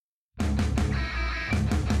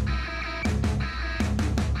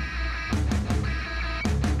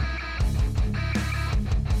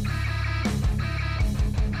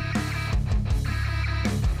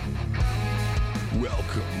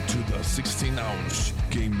Ounce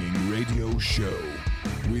Gaming Radio Show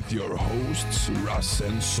with your hosts Russ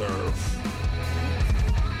and Surf.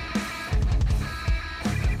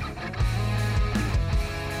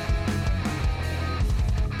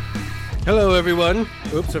 Hello everyone.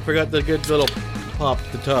 Oops, I forgot the good little pop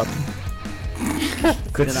at the top.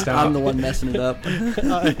 Good start. I'm the one messing it up.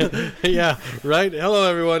 Yeah, right. Hello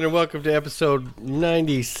everyone and welcome to episode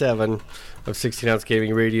 97 of 16 Ounce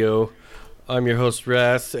Gaming Radio. I'm your host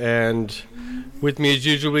Ras, and with me as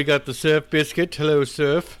usual we got the Surf Biscuit. Hello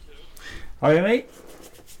Surf. Hi mate.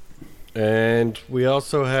 And we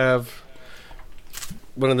also have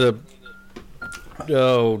one of the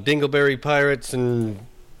Dingleberry Pirates and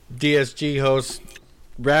DSG host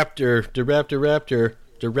Raptor.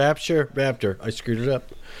 I screwed it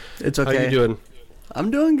up. It's okay. How you doing?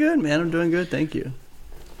 I'm doing good, man. I'm doing good. Thank you.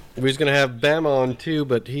 We was going to have Bam on too,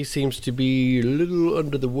 but he seems to be a little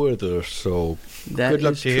under the weather, so that good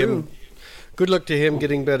luck is to true. him. Good luck to him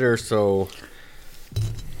getting better, so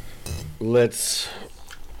let's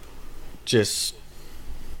just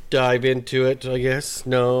dive into it, I guess.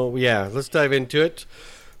 Let's dive into it.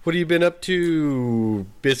 What have you been up to,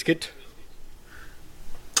 Biscuit?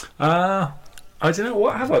 I don't know.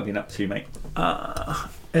 What have I been up to, mate?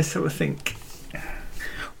 Let's sort of think.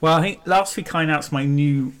 Well, I think last week I announced my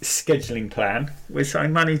new scheduling plan, which I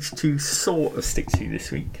managed to sort of stick to this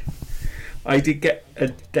week. I did get a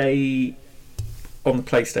day on the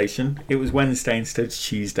PlayStation. It was Wednesday instead of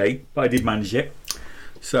Tuesday, but I did manage it.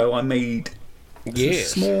 So I made a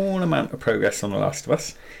small amount of progress on The Last of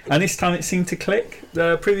Us. And this time it seemed to click.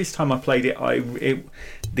 The previous time I played it,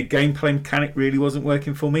 the gameplay mechanic really wasn't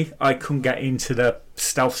working for me. I couldn't get into the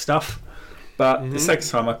stealth stuff. But the second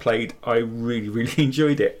time I played, I really, really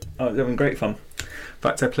enjoyed it. I was having great fun. In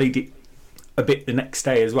fact, I played it a bit the next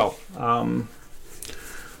day as well. I don't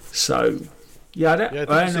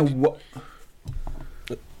know what...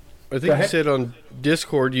 I think you said on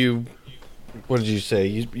Discord what did you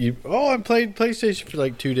say? I played PlayStation for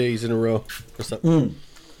like 2 days in a row or something.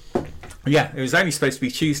 Yeah, it was only supposed to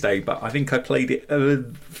be Tuesday, but I think I played it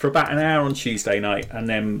for about an hour on Tuesday night and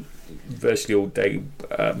then virtually all day,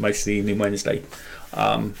 most of the evening Wednesday.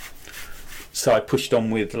 So I pushed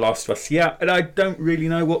on with The Last of Us. Yeah, and I don't really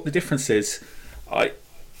know what the difference is.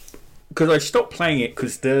 Because I stopped playing it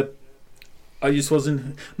because I just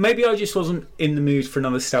wasn't in the mood for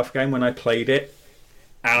another stealth game when I played it.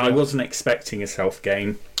 And I wasn't expecting a stealth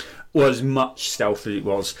game or as much stealth as it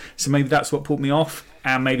was. So maybe that's what put me off.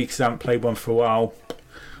 And maybe because I haven't played one for a while,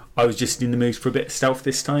 I was just in the mood for a bit of stealth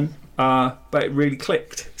this time. But it really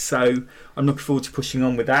clicked. So I'm looking forward to pushing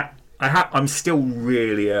on with that. I'm still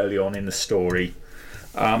really early on in the story.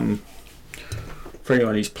 For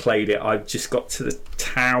anyone who's played it, I've just got to the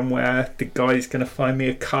town where the guy's going to find me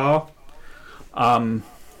a car. I don't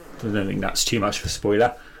think that's too much of a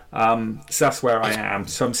spoiler. So that's where I am.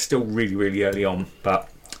 So I'm still really, really early on. But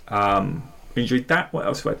enjoyed that. What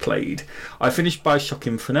else have I played? I finished BioShock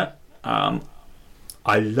Infinite.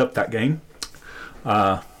 I love that game.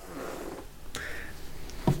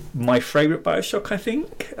 My favourite BioShock, I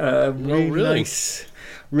think.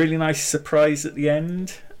 Really nice surprise at the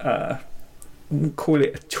end. I wouldn't call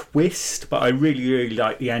it a twist, but I really, really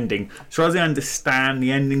like the ending. As far as I understand,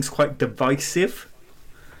 the ending's quite divisive.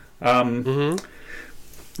 Some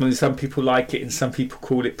people like it and some people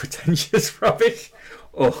call it pretentious rubbish,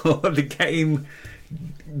 or the game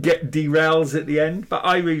derails at the end. But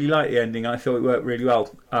I really like the ending. I thought it worked really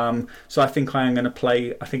well. So I think I am going to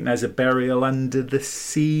play. I think there's a Burial Under the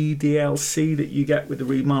Sea DLC that you get with the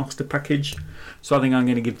remaster package. So I think I'm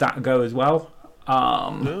going to give that a go as well.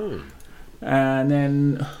 And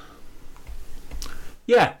then,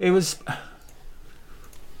 yeah, it was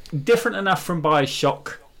different enough from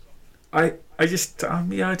BioShock. I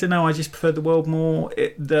don't know. I just prefer the world more.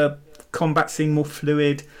 The combat seemed more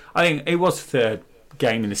fluid. I think it was the third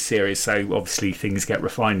game in the series, so obviously things get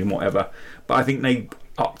refined and whatever. But I think they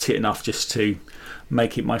upped it enough just to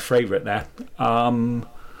make it my favourite there.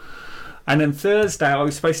 And then Thursday, I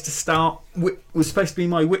was supposed to be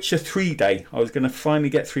my Witcher 3 day. I was going to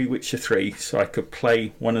finally get through Witcher 3 so I could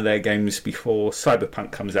play one of their games before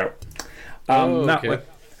Cyberpunk comes out.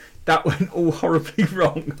 That went all horribly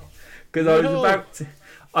wrong. Because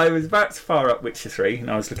I was about to fire up Witcher 3,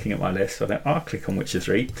 and I was looking at my list, so I thought, I'll click on Witcher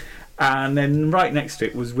 3. And then right next to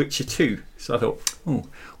it was Witcher 2. So I thought, well,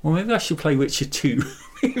 maybe I should play Witcher 2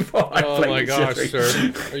 before I play Witcher 3.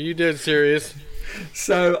 Sir. Are you dead serious?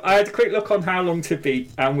 So I had a quick look on how long to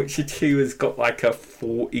beat, and Witcher 2 has got like a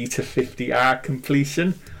 40 to 50 hour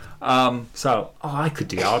completion. I could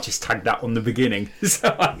do that. I'll just tag that on the beginning.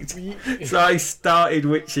 So I started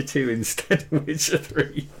Witcher 2 instead of Witcher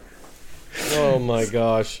 3. Oh my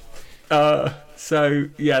gosh. So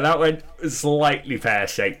yeah, that went slightly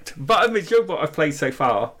pear-shaped, but I've enjoyed what I've played so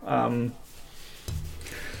far.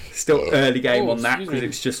 Still early game on that because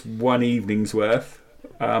it's just one evening's worth.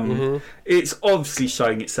 It's obviously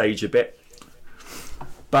showing its age a bit,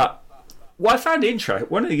 but what I found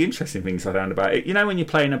one of the interesting things I found about it, you know, when you're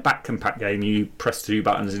playing a back compact game, you press 2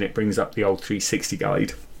 buttons and it brings up the old 360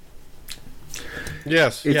 guide.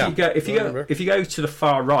 Yes. If you go to the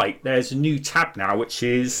far right, there's a new tab now, which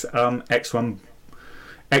is Xbox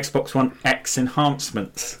One X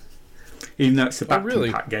enhancements. Even though it's a back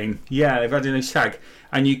compact game, yeah, they've added a new tag,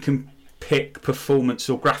 and you can pick performance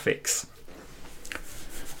or graphics.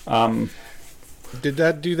 Did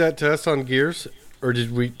that do that to us on Gears, or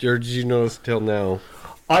did you notice till now?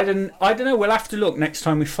 I don't know. We'll have to look next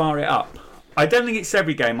time we fire it up. I don't think it's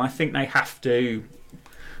every game. I think they have to.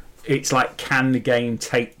 It's like, can the game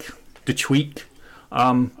take the tweak,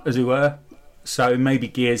 as it were? So maybe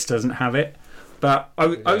Gears doesn't have it, but I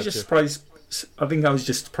was just surprised. I think I was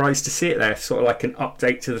just surprised to see it there, sort of like an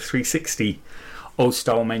update to the 360 old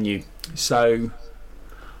style menu. So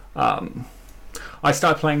I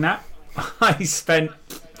started playing that. I spent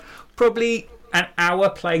probably an hour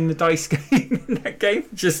playing the dice game in that game,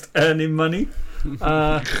 just earning money.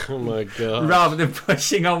 Oh my god! Rather than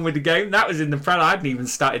pushing on with the game. That was in the prologue. I hadn't even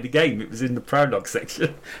started the game. It was in the prologue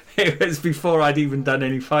section. It was before I'd even done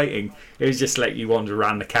any fighting. It was just let you wander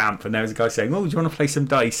around the camp, and there was a guy saying, "Oh, do you want to play some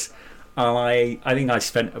dice?" I think I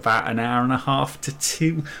spent about an hour and a half to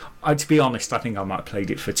 2. To be honest, I think I might have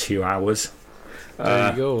played it for 2 hours.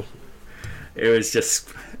 There you go. It was just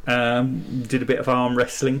did a bit of arm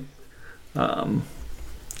wrestling. Already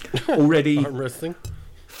arm wrestling.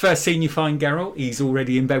 First scene you find Geralt, he's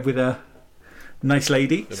already in bed with a nice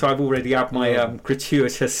lady. So I've already had my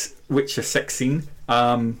gratuitous Witcher sex scene.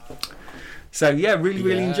 So yeah,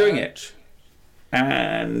 really enjoying it.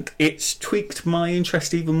 And it's tweaked my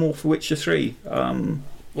interest even more for Witcher 3.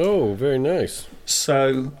 Oh, very nice.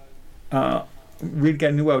 So, really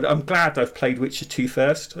getting the world. I'm glad I've played Witcher 2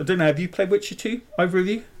 first. I don't know, have you played Witcher 2, either of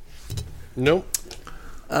you? Nope.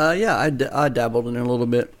 Yeah, I dabbled in it a little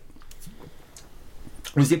bit.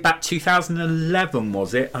 Was it back 2011,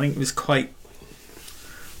 was it? I think it was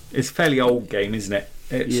it's a fairly old game, isn't it?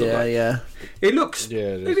 It's yeah. It looks.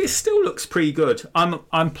 Yeah, it still looks pretty good.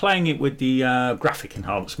 I'm playing it with the graphic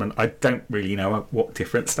enhancement. I don't really know what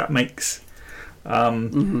difference that makes.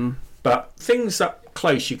 But things up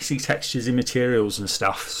close, you can see textures in materials and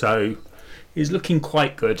stuff. So it's looking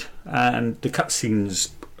quite good, and the cutscenes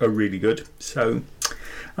are really good. So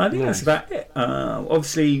I think that's about it.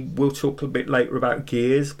 Obviously, we'll talk a bit later about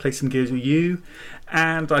Gears. Play some Gears with you,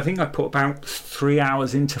 and I think I put about 3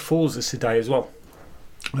 hours into Forza today as well.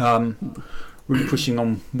 Really pushing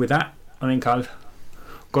on with that. I think I've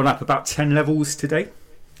gone up about 10 levels today.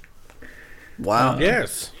 Wow.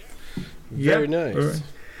 Yes. Very nice.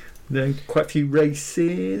 Then quite a few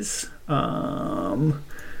races.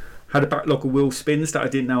 Had a backlog of wheel spins that I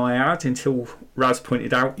didn't know I had until Raz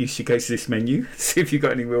pointed out you should go to this menu, see if you've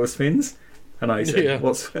got any wheel spins. And I said,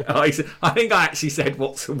 I think I actually said,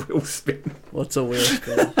 what's a wheel spin? What's a wheel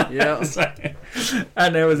spin? Yeah.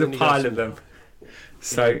 And there was a pile of them.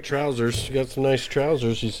 So trousers, you got some nice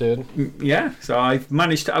trousers, you said. Yeah, so I've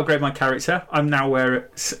managed to upgrade my character. I'm now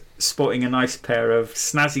sporting a nice pair of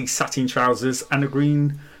snazzy satin trousers and a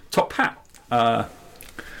green top hat.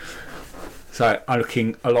 So I'm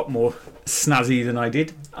looking a lot more snazzy than I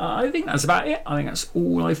did. I think that's about it. I think that's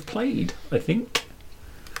all I've played, I think.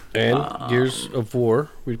 And Gears of War.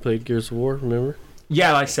 We played Gears of War, remember?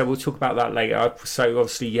 Yeah, like I said, we'll talk about that later. So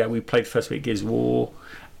obviously, yeah, we played the first week Gears of War.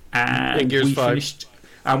 And Gears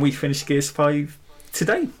 5. We finished Gears 5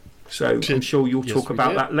 today. So I'm sure you'll talk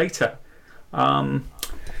about that later. And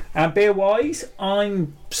beer-wise,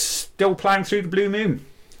 I'm still playing through the Blue Moon.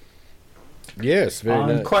 Yes, very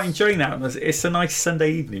nice. I'm quite enjoying that. It's a nice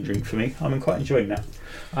Sunday evening drink for me. I'm quite enjoying that.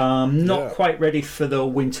 Not quite ready for the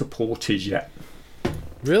winter porters yet.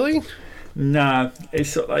 Really? No,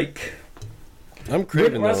 it's sort of like I'm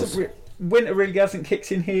craving those. Winter really hasn't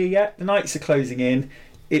kicked in here yet. The nights are closing in.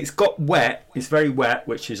 It's got wet. It's very wet,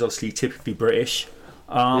 which is obviously typically British.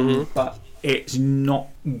 But it's not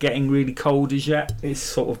getting really cold as yet. It's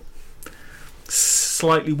sort of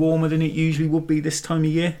slightly warmer than it usually would be this time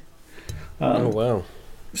of year. Oh wow!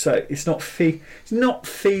 So it's not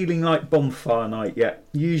feeling like bonfire night yet.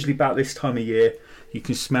 Usually about this time of year, you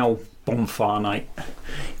can smell bonfire night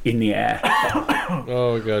in the air.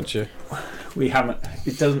 Oh, gotcha. We haven't.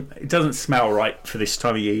 It doesn't smell right for this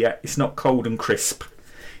time of year yet. It's not cold and crisp.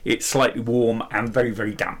 It's slightly warm and very,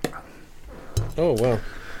 very damp. Oh wow!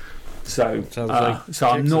 So like so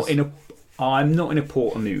I'm not in a. I'm not in a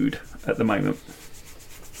porter mood at the moment.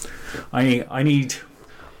 I need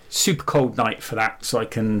super cold night for that, so I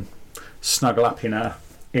can snuggle up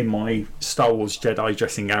in my Star Wars Jedi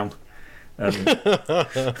dressing gown.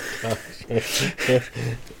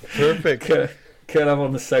 Perfect. Curl up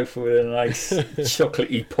on the sofa with a nice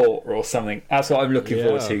chocolatey porter or something. That's what I'm looking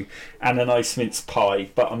forward to, and a nice mince pie.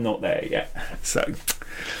 But I'm not there yet, so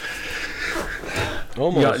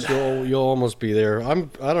almost. You'll almost be there. I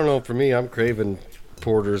don't know. For me, I'm craving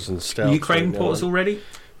porters and stouts. You craving porters already?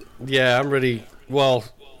 Yeah, I'm ready. Well,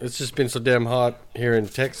 it's just been so damn hot here in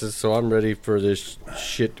Texas, so I'm ready for this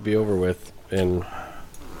shit to be over with. And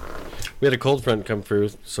we had a cold front come through,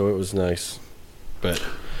 so it was nice. But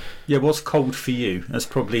yeah, what's cold for you? That's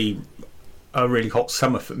probably a really hot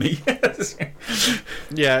summer for me.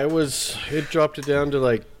 Yeah, it was. It dropped it down to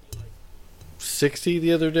like 60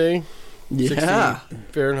 the other day. Yeah. 60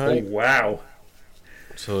 Fahrenheit. Oh, wow.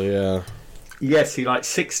 So yeah. Yeah, see, like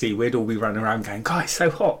 60, we'd all be running around going, "God, it's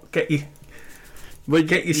so hot. Get your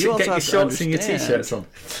shorts and your t-shirts on."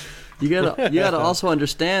 You gotta also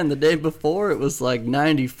understand the day before it was like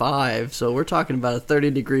 95, so we're talking about a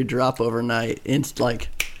 30-degree drop overnight. It's like,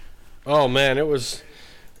 oh man, it was.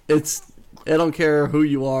 I don't care who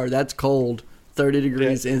you are. That's cold. 30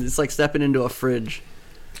 degrees, and it's like stepping into a fridge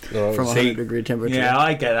from 100-degree temperature. Yeah,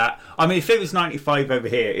 I get that. I mean, if it was 95 over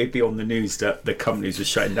here, it'd be on the news that the companies were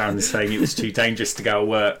shutting down and saying it was too dangerous to go to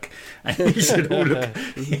work, and you should all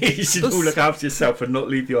look after yourself and not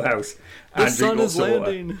leave your house. The sun is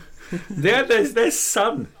landing. Yeah, there's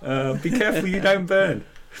sun. Be careful you don't burn.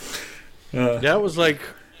 That was like,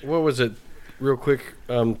 what was it? Real quick,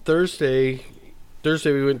 Thursday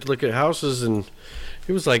we went to look at houses, and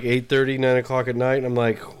it was like 8:30, 9 o'clock at night, and I'm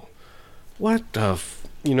like, what the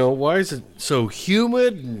why is it so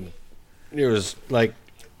humid? And it was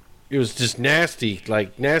just nasty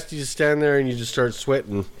to stand there, and you just start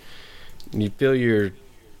sweating, and you feel your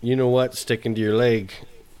sticking to your leg.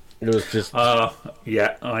 It was just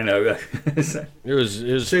yeah, I know. it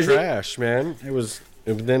was trash, man. It was.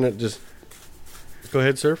 And then it just. Go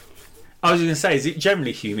ahead, Surf. I was going to say, is it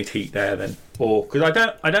generally humid heat there then, or because I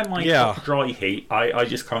don't mind hot, dry heat. I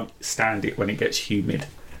just can't stand it when it gets humid.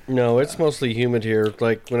 No, it's mostly humid here.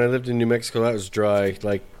 Like when I lived in New Mexico, that was dry,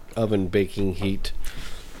 like oven baking heat.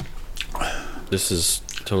 This is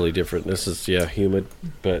totally different. This is humid,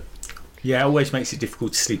 but. Yeah, it always makes it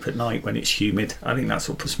difficult to sleep at night when it's humid. I think that's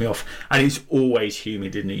what puts me off. And it's always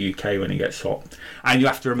humid in the UK when it gets hot. And you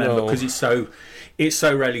have to remember, because it's so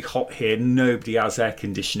rarely hot here, nobody has air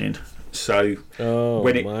conditioning. So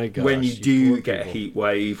when you do get a heat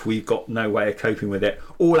wave, we've got no way of coping with it.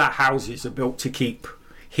 All our houses are built to keep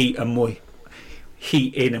heat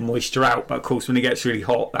in and moisture out. But of course, when it gets really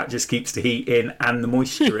hot, that just keeps the heat in and the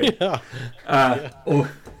moisture in.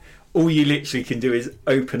 All you literally can do is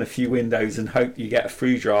open a few windows and hope you get a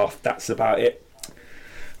through draft. That's about it.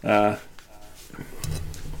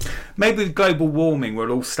 Maybe with global warming,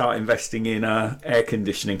 we'll all start investing in air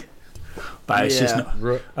conditioning. But it's just not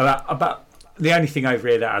about the only thing over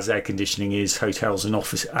here that has air conditioning is hotels and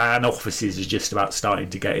offices is just about starting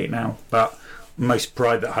to get it now. But most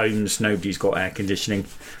private homes, nobody's got air conditioning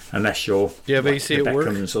unless you're have AC at work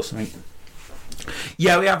or something.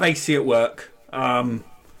 Yeah, we have AC at work.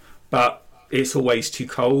 But it's always too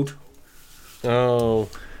cold. Oh.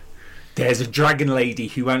 There's a dragon lady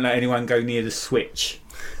who won't let anyone go near the switch.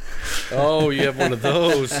 Oh, you have one of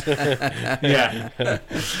those. Yeah.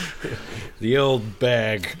 The old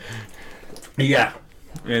bag. Yeah.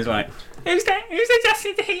 It's like, who's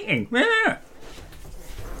adjusting the heating? Yeah.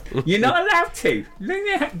 You're not allowed to.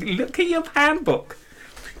 Look at your handbook.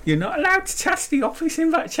 You're not allowed to change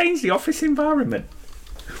the office environment.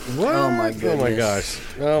 What? Oh my goodness.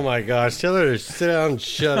 Oh my gosh. Tell her to sit down and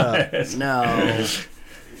shut up. No.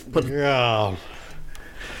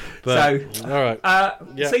 But, all right.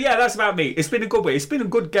 So yeah, that's about me. It's been a good week. It's been a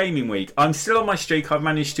good gaming week. I'm still on my streak. I've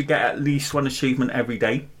managed to get at least one achievement every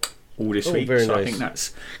day all this week. Very so nice. I think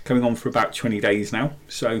that's coming on for about 20 days now.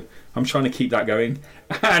 So I'm trying to keep that going.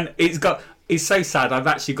 And it's so sad. I've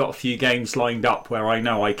actually got a few games lined up where I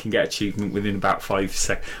know I can get achievement within about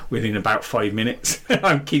 5 minutes.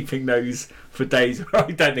 I'm keeping those for days where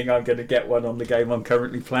I don't think I'm going to get one on the game I'm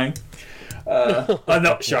currently playing. I'm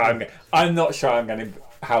not sure. I'm not sure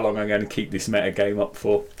how long I'm going to keep this meta game up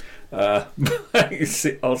for. I'll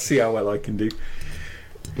see how well I can do.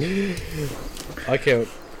 I can't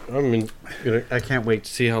wait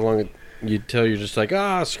to see how long you're just like,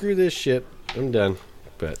 screw this shit. I'm done.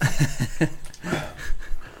 But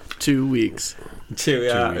 2 weeks.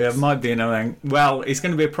 It might be another thing. Well, it's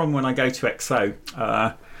going to be a problem when I go to XO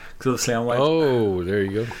because obviously I'm waiting. Oh, there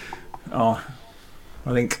you go. Oh,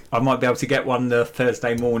 I think I might be able to get one the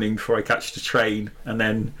Thursday morning before I catch the train, and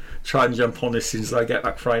then try and jump on as soon as I get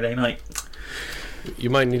back Friday night. You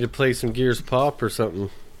might need to play some Gears Pop or something.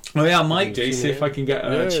 Oh yeah, I might do. See if I can get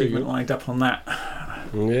an achievement lined up on that.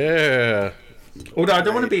 Yeah. Although I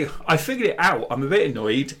don't want to be. I figured it out. I'm a bit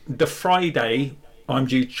annoyed. The Friday I'm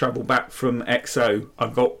due to travel back from XO.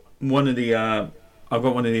 I've got one of the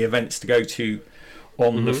events to go to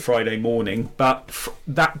on the Friday morning, but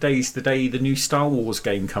that day's the day the new Star Wars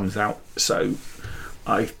game comes out. So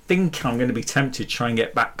I think I'm going to be tempted to try and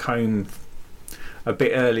get back home a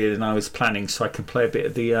bit earlier than I was planning, so I can play a bit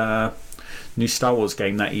of the new Star Wars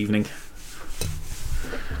game that evening.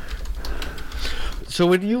 So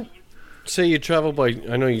when you say you travel by,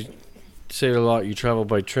 I know you say a lot you travel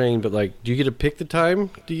by train, but like, do you get to pick the time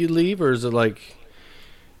do you leave, or is it like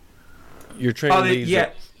your train leaves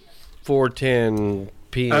at 4:10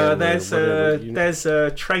 p.m. There's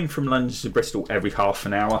a train from London to Bristol every half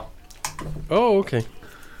an hour. Oh, okay.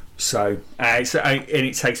 So and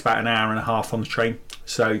it takes about an hour and a half on the train.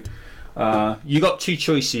 So you got two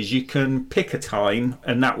choices. You can pick a time,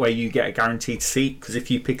 and that way you get a guaranteed seat. Because if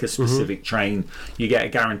you pick a specific train, you get a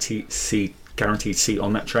guaranteed seat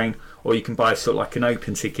on that train. Or you can buy sort of like an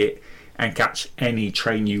open ticket and catch any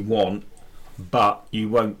train you want, but you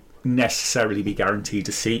won't necessarily be guaranteed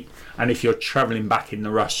a seat. And if you're travelling back in the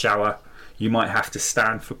rush hour, you might have to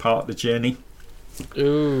stand for part of the journey.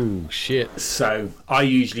 Ooh, shit. So I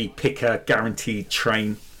usually pick a guaranteed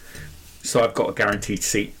train, so I've got a guaranteed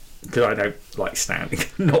seat, because I don't like standing.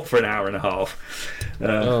 Not for an hour and a half.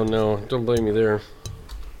 Oh no, don't blame me there.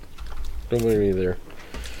 Don't blame me there.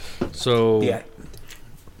 So yeah.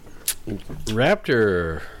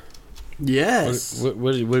 Raptor, Yes.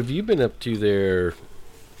 what have you been up to there,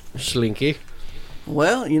 Slinky?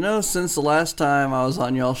 Well, since the last time I was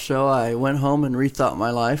on y'all's show, I went home and rethought my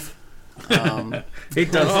life.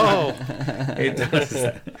 It does. Oh, It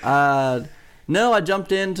does. No, I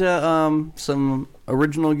jumped into some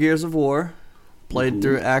original Gears of War, played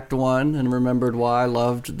through Act 1, and remembered why I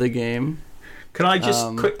loved the game. Can I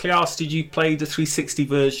just quickly ask, did you play the 360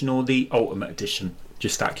 version or the Ultimate Edition?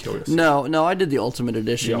 Just out of curiosity. No, I did the Ultimate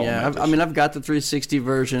Edition, Ultimate I mean, I've got the 360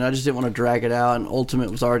 version. I just didn't want to drag it out, and Ultimate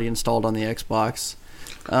was already installed on the Xbox.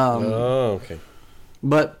 okay.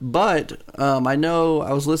 But I know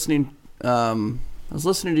I was listening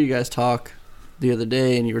to you guys talk the other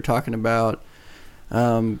day, and you were talking about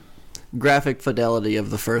graphic fidelity of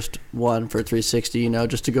the first one for 360,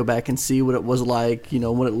 just to go back and see what it was like,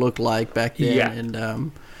 what it looked like back then. Yeah.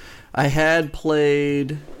 And I had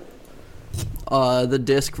played the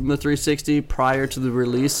disc from the 360 prior to the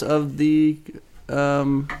release of the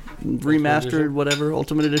remastered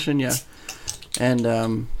Ultimate Edition, yeah.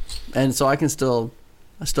 And so I still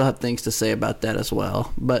have things to say about that as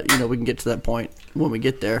well, but we can get to that point when we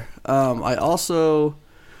get there. I also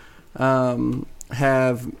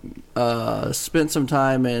have spent some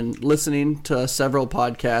time in listening to several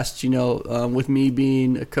podcasts, with me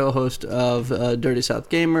being a co-host of Dirty South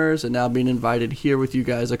Gamers and now being invited here with you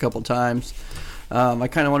guys a couple times. I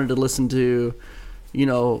kind of wanted to listen to,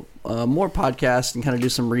 more podcasts and kind of do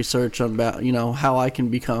some research on about, how I can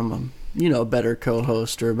become, a better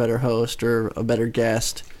co-host or a better host or a better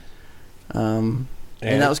guest. And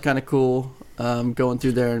that was kind of cool, going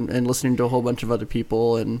through there and listening to a whole bunch of other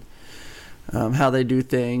people and how they do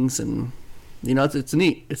things. And, it's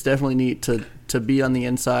neat. It's definitely neat to be on the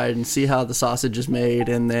inside and see how the sausage is made,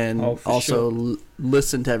 and then also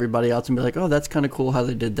listen to everybody else and be like, oh, that's kind of cool how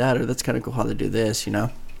they did that, or that's kind of cool how they do this,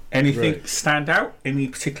 Anything stand out? Any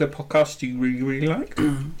particular podcast you really, really like?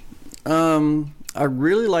 I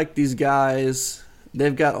really like these guys.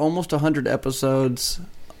 They've got almost 100 episodes,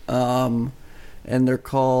 and they're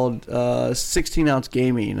called 16-Ounce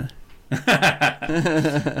Gaming.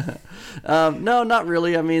 No, not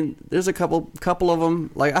really. I mean, there's a couple of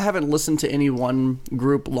them. Like, I haven't listened to any one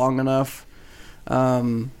group long enough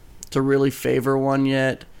to really favor one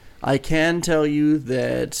yet. I can tell you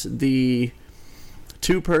that the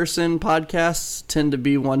two-person podcasts tend to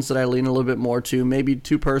be ones that I lean a little bit more to. Maybe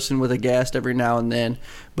two-person with a guest every now and then.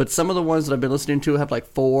 But some of the ones that I've been listening to have like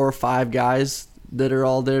 4 or 5 guys that are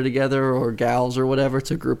all there together, or gals or whatever. It's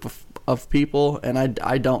a group of people, and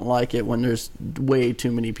I don't like it when there's way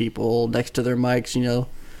too many people next to their mics,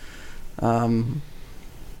 All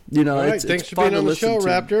right, thanks for being on the show,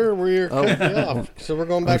 Raptor. We're cutting you off, so we're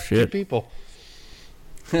going back to 2 people.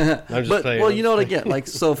 I'm just But playing. well, you know what? Again, like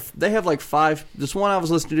so, they have like 5. This one I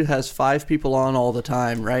was listening to has 5 people on all the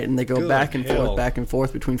time, right? And they go Good back and hell.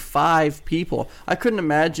 forth between 5 people. I couldn't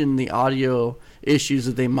imagine the audio issues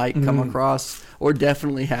that they might come across, or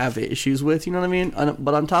definitely have issues with. You know what I mean?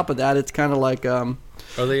 But on top of that, it's kind of like Are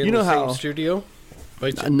they in you know the same how- studio?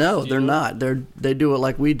 no, Do you they're know? not. They do it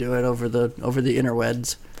like we do it over the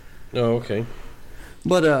interwebs. Oh, okay.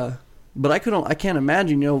 But I can't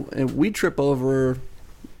imagine. You know, we trip over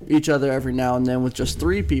each other every now and then with just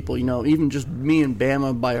 3 people. You know, even just me and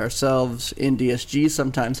Bama by ourselves in DSG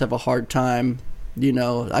sometimes have a hard time. You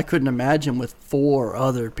know, I couldn't imagine with 4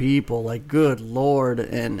 other people. Like, good Lord,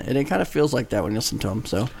 and it kind of feels like that when you listen to them.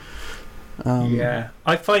 So. Yeah,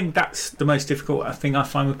 I find that's the most difficult thing I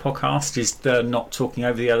find with podcasts is the not talking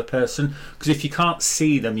over the other person, because if you can't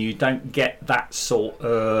see them, you don't get that sort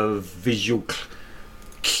of visual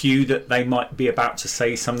cue that they might be about to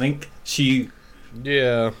say something. So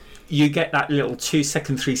you get that little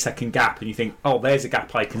 2-second, 3-second gap, and you think, oh, there's a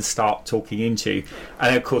gap I can start talking into.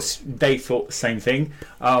 And of course, they thought the same thing.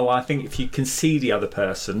 Oh, I think if you can see the other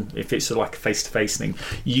person, if it's sort of like a face-to-face thing,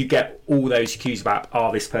 you get all those cues about,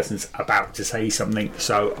 oh, this person's about to say something,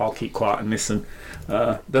 so I'll keep quiet and listen.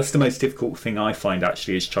 That's the most difficult thing I find,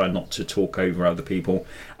 actually, is trying not to talk over other people.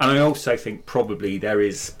 And I also think probably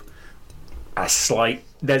there's got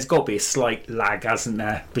to be a slight lag, hasn't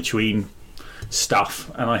there, between stuff,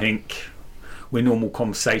 and I think with normal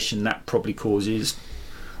conversation that probably causes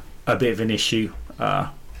a bit of an issue,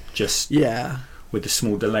 just with the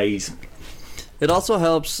small delays. It also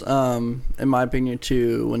helps, in my opinion,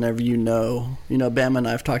 too, whenever you know, Bama and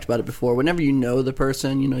I have talked about it before, whenever you know the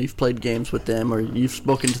person, you've played games with them or you've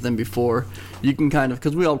spoken to them before, you can kind of,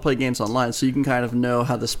 because we all play games online, so you can kind of know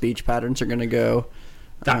how the speech patterns are going to go.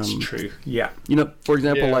 That's true, yeah. For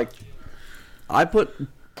example, Yeah. like, I put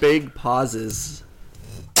big pauses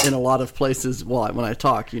in a lot of places when I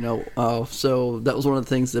talk, so that was one of the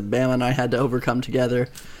things that Bam and I had to overcome together,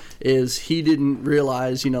 is he didn't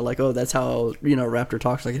realize, like, oh, that's how, Raptor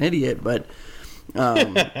talks like an idiot, but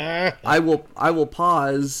I will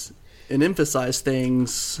pause and emphasize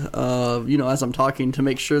things, as I'm talking, to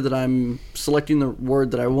make sure that I'm selecting the word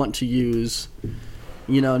that I want to use,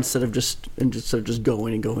 instead of just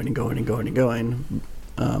going and going and going and going and going.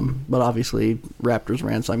 But obviously, Raptors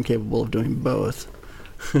rants, I'm capable of doing both.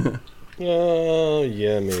 Oh,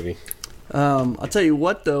 yeah, maybe. I'll tell you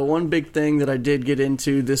what, though, one big thing that I did get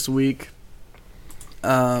into this week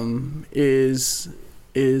is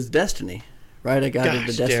Destiny. Right, I got into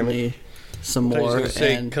Gosh, damn Destiny some I was more. going to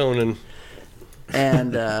say Conan.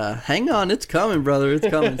 And hang on, it's coming, brother. It's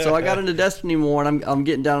coming. So I got into Destiny more, and I'm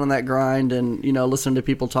getting down on that grind, and listening to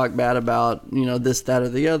people talk bad about this, that, or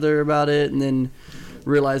the other about it, and then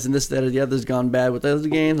realizing this, that, or the other's gone bad with those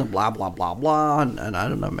games, and blah blah blah blah, and I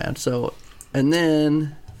don't know, man. So, and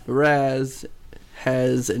then Raz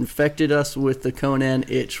has infected us with the Conan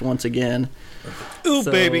itch once again. Ooh,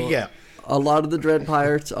 So, baby, yeah. A lot of the Dread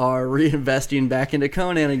Pirates are reinvesting back into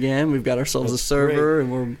Conan again. We've got ourselves a server,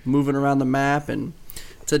 and we're moving around the map. And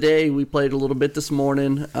today we played a little bit this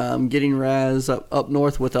morning, getting Raz up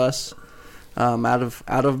north with us, out of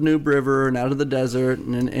Noob River and out of the desert,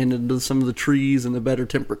 and into some of the trees and the better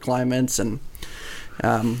temperate climates. And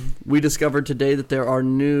we discovered today that there are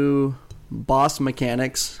new boss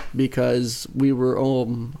mechanics because we were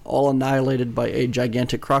all annihilated by a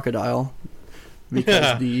gigantic crocodile.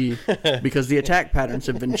 Because the attack patterns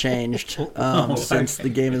have been changed since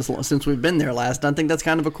we've been there last. And I think that's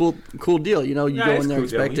kind of a cool deal. You go in there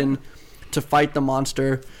expecting to fight the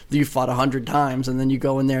monster that you fought 100 times, and then you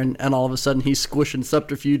go in there and all of a sudden he's squishing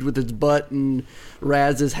subterfuge with his butt, and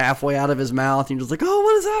Raz is halfway out of his mouth, and you're just like, oh,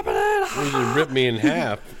 what is happening? He just ripped me in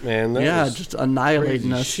half, man. That was just annihilating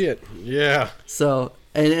crazy us. shit. Yeah. So,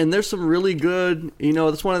 and there's some really good,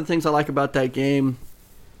 that's one of the things I like about that game.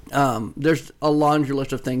 There's a laundry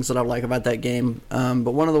list of things that I like about that game,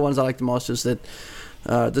 but one of the ones I like the most is that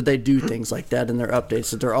they do things like that in their updates,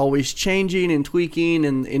 that they're always changing and tweaking,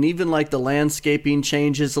 and even like the landscaping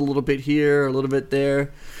changes a little bit here, a little bit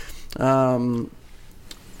there, and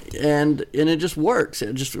it just works.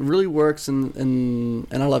 It just really works, and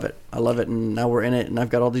I love it. I love it, and now we're in it, and I've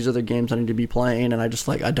got all these other games I need to be playing, and I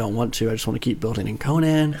don't want to. I just want to keep building in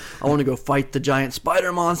Conan. I want to go fight the giant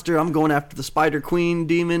spider monster. I'm going after the Spider Queen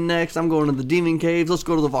demon next. I'm going to the demon caves. Let's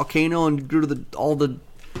go to the volcano and go to all the...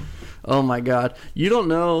 Oh my god. You don't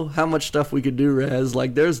know how much stuff we could do, Rez.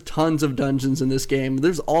 Like, there's tons of dungeons in this game.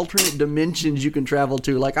 There's alternate dimensions you can travel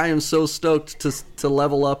to. Like, I am so stoked to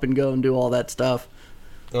level up and go and do all that stuff.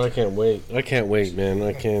 I can't wait. I can't wait, man.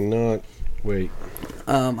 I cannot wait.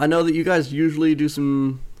 I know that you guys usually do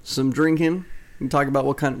some drinking and talk about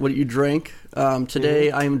what you drink.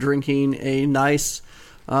 Today I am drinking a nice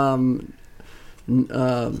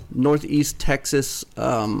Northeast Texas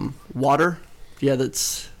water. Yeah,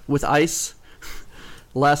 that's with ice.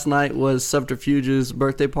 Last night was Subterfuge's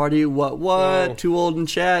birthday party. What? Oh. Too old in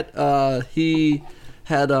chat. He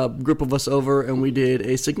had a group of us over, and we did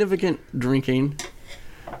a significant drinking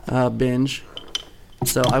binge.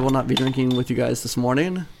 So I will not be drinking with you guys this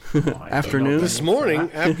morning. Afternoon. This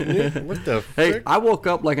morning, afternoon. What the Hey, frick? I woke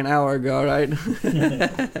up like an hour ago, right?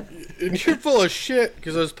 And you're full of shit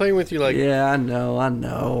because I was playing with you like. Yeah, I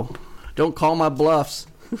know. Don't call my bluffs.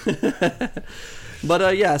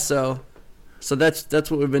 But yeah, so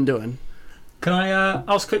that's what we've been doing. Can I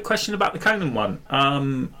ask a quick question about the Conan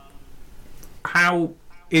one? How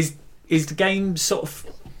is the game sort of?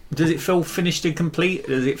 Does it feel finished and complete?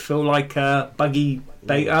 Does it feel like a buggy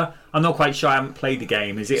beta? I'm not quite sure. I haven't played the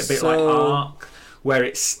game. Is it a bit like Ark, where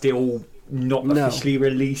it's still not officially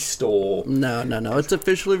released, or No. It's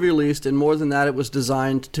officially released, and more than that, it was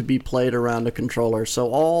designed to be played around a controller. So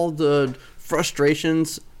all the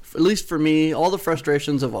frustrations, at least for me, all the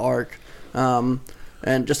frustrations of Ark,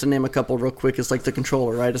 and just to name a couple real quick, it's like the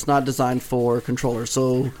controller, right? It's not designed for controllers,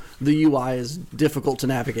 so the UI is difficult to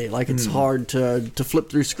navigate. Like, it's hard to flip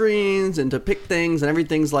through screens and to pick things, and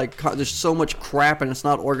everything's like, there's so much crap, and it's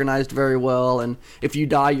not organized very well, and if you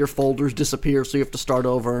die, your folders disappear, so you have to start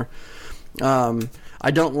over. I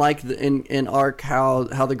don't like in Ark how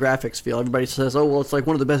the graphics feel. Everybody says, "Oh, well, it's like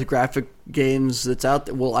one of the best graphic games that's out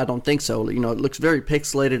there." Well, I don't think so. You know, it looks very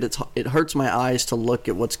pixelated. It hurts my eyes to look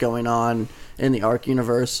at what's going on in the Ark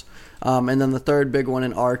universe. And then the third big one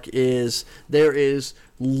in Ark is there is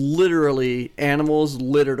literally animals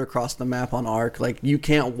littered across the map on Ark. Like, you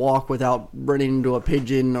can't walk without running into a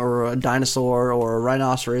pigeon or a dinosaur or a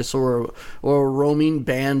rhinoceros or a roaming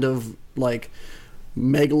band of like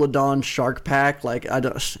megalodon shark pack. Like,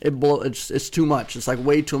 it's too much. It's like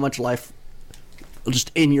way too much life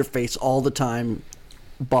just in your face all the time,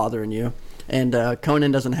 bothering you. And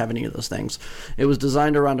Conan doesn't have any of those things. It was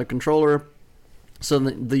designed around a controller, so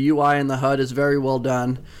the UI and the HUD is very well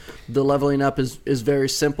done. The leveling up is very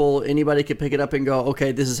simple. Anybody can pick it up and go,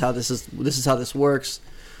 okay, this is how this works.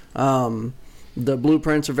 The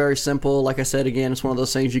blueprints are very simple. Like I said, again, it's one of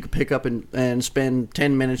those things you can pick up and spend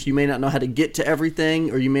 10 minutes. You may not know how to get to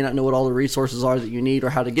everything, or you may not know what all the resources are that you need or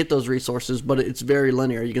how to get those resources, but it's very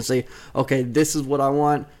linear. You can say, okay, this is what I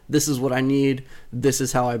want, this is what I need, this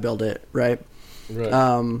is how I build it, right?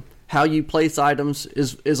 How you place items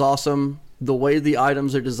is awesome. The way the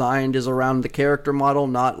items are designed is around the character model,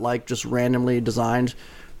 not like just randomly designed.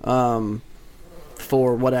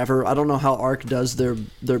 For whatever. I don't know how Ark does their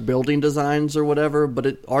building designs or whatever,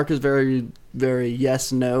 but Ark is very, very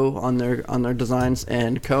yes/no on their designs,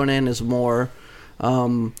 and Conan is more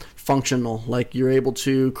functional. Like, you're able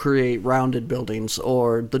to create rounded buildings,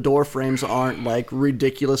 or the door frames aren't like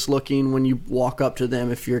ridiculous looking when you walk up to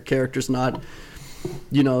them. If your character's not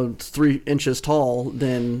 3 inches tall,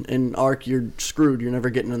 then in Ark you're screwed. You're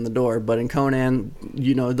never getting in the door. But in Conan,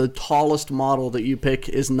 the tallest model that you pick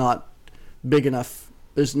is not big enough.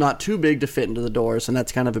 It's not too big to fit into the doors, and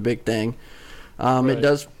that's kind of a big thing. It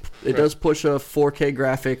does push a 4K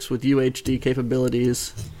graphics with UHD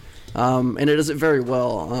capabilities, and it does it very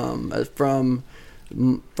well. From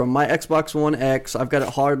my Xbox One X, I've got it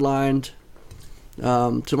hardlined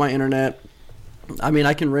to my internet. I mean,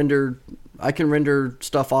 I can render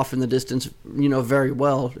stuff off in the distance, very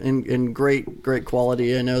well in great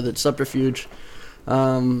quality. I know that Subterfuge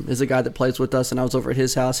is a guy that plays with us, and I was over at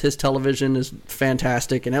his house. His television is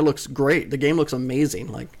fantastic, and it looks great. The game looks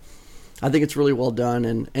amazing. Like, I think it's really well done,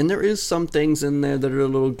 and there is some things in there that are a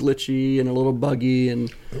little glitchy and a little buggy,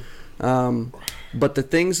 and but the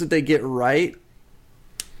things that they get right,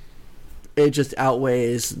 it just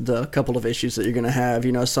outweighs the couple of issues that you're going to have.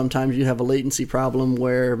 Sometimes you have a latency problem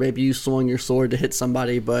where maybe you swung your sword to hit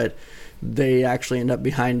somebody, but they actually end up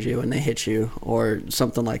behind you and they hit you, or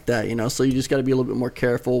something like that, So you just got to be a little bit more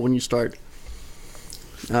careful when you start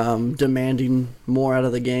demanding more out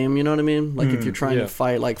of the game, you know what I mean? Like, if you're trying to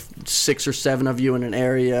fight like 6 or 7 of you in an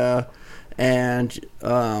area, and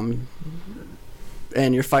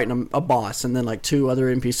you're fighting a boss, and then like 2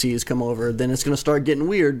 other NPCs come over, then it's going to start getting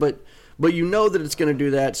weird, but you know that it's going to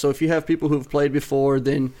do that. So if you have people who've played before,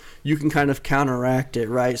 then you can kind of counteract it,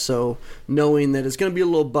 right? So knowing that it's going to be a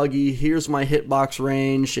little buggy, here's my hitbox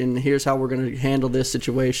range, and here's how we're going to handle this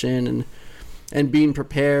situation, and being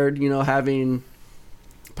prepared, having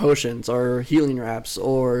potions or healing wraps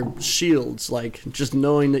or shields, like just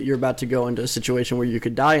knowing that you're about to go into a situation where you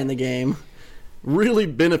could die in the game, really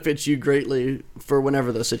benefits you greatly for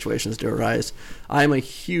whenever those situations do arise. I'm a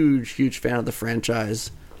huge fan of the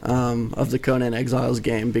franchise, of the Conan Exiles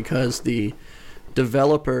game, because the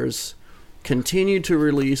developers continue to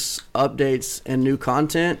release updates and new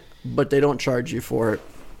content, but they don't charge you for it.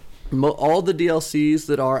 All the DLCs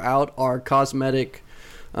that are out are cosmetic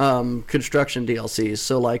construction DLCs,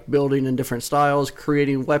 so like building in different styles,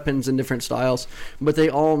 creating weapons in different styles, but they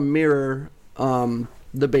all mirror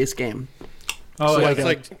the base game. Oh, So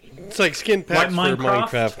it's like skin packs Like for Minecraft?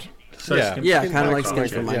 Minecraft. So Yeah. skin- Yeah, Skin kind of like packs skins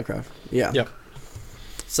for from Minecraft, Minecraft. Yeah. Yep.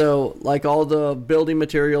 So, like, all the building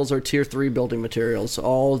materials are tier 3 building materials.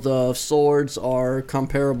 All the swords are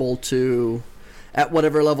comparable to, at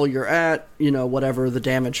whatever level you're at, whatever the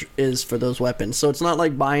damage is for those weapons. So it's not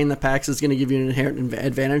like buying the packs is going to give you an inherent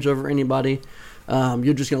advantage over anybody.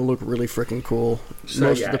 You're just going to look really freaking cool. So,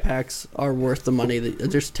 Most yeah. of the packs are worth the money.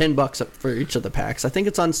 There's $10 up for each of the packs. I think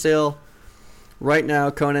it's on sale. Right now,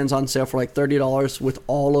 Conan's on sale for like $30 with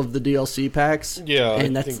all of the DLC packs. Yeah,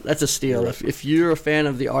 And I that's think a steal. you're If you're a fan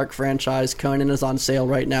of the Ark franchise, Conan is on sale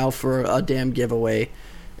right now for a damn giveaway.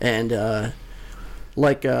 And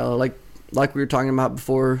like we were talking about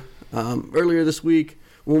before, earlier this week,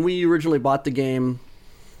 when we originally bought the game,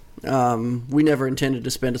 we never intended to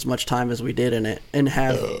spend as much time as we did in it and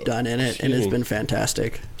have done in it, and it's been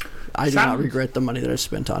fantastic. I do not Sounds- regret the money that I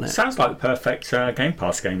spent on it. Sounds like the perfect Game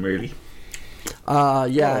Pass game, really.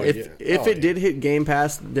 Yeah, Oh, if yeah. if Oh, it yeah. did hit Game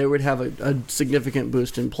Pass, they would have a significant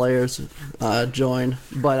boost in players join.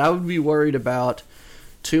 But I would be worried about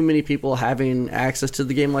too many people having access to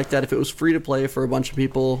the game like that. If it was free to play for a bunch of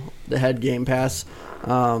people that had Game Pass,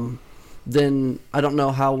 then I don't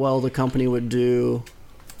know how well the company would do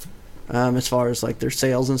as far as like their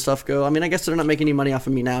sales and stuff go. I mean, I guess they're not making any money off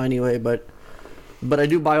of me now anyway, but I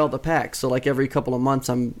do buy all the packs. So like every couple of months,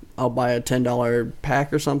 I'll buy a $10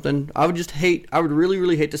 pack or something. I would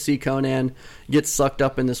really hate to see Conan get sucked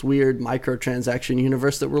up in this weird microtransaction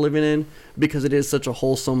universe that we're living in, because it is such a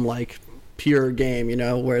wholesome, like, pure game,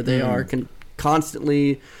 where they are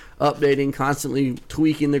constantly updating, constantly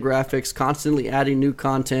tweaking the graphics, constantly adding new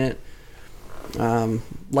content.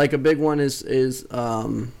 Like a big one is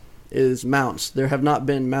mounts. There have not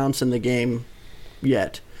been mounts in the game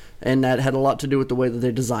yet. And that had a lot to do with the way that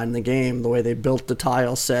they designed the game, the way they built the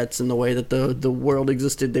tile sets, and the way that the world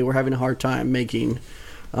existed. They were having a hard time making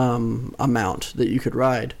a mount that you could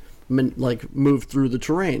ride, move through the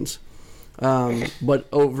terrains. But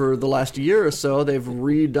over the last year or so, they've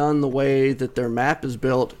redone the way that their map is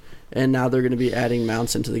built, and now they're going to be adding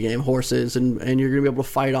mounts into the game, horses, and you're going to be able to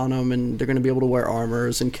fight on them, and they're going to be able to wear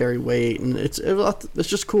armors and carry weight, and it's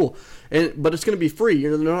just cool. But it's going to be free.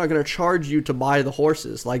 They're not going to charge you to buy the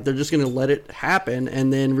horses. Like, they're just going to let it happen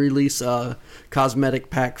and then release a cosmetic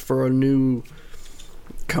pack for a new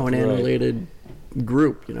Conan-related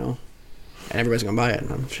group, And everybody's going to buy it. I'm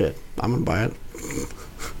going to buy it.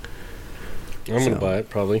 I'm going to buy it,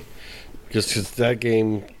 probably. Just because that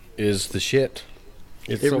game is the shit.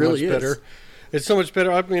 It's It so really much better. is. It's so much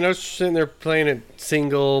better. I mean, I was sitting there playing it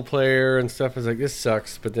single player and stuff. I was like, this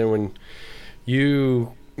sucks. But then when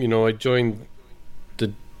I joined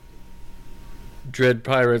the Dread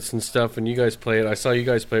Pirates and stuff, and you guys play it. I saw you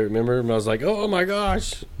guys play it, remember? And I was like, oh my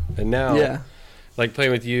gosh. And now, like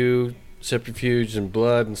playing with you, Subterfuge and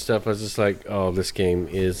Blood and stuff, I was just like, oh, this game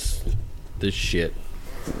is the shit.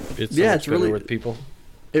 It's so much it's really better with people.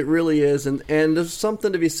 It really is, and there's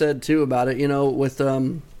something to be said too about it. With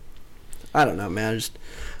I don't know, man.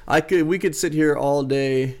 We could sit here all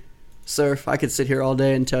day, Surf. I could sit here all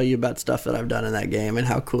day and tell you about stuff that I've done in that game and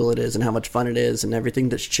how cool it is and how much fun it is and everything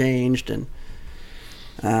that's changed. And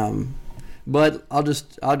but I'll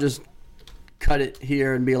just cut it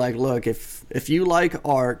here and be like, look, if you like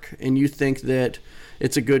Ark and you think that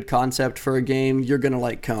it's a good concept for a game, you're gonna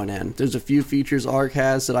like Conan. There's a few features Ark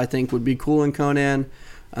has that I think would be cool in Conan.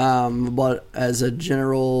 But as a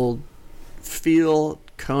general feel,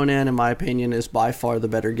 Conan, in my opinion, is by far the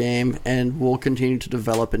better game and will continue to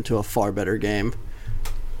develop into a far better game.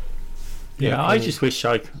 Yeah, I just wish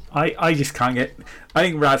I just can't get. I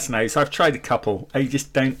think Raz knows. I've tried a couple. They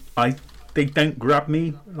just don't. They don't grab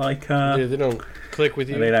me like. Yeah, they don't click with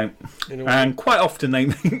you. They don't, in a way. and quite often they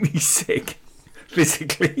make me sick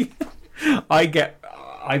physically. I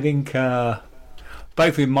think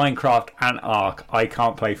both with Minecraft and Ark, I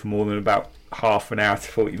can't play for more than about half an hour to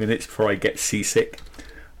 40 minutes before I get seasick.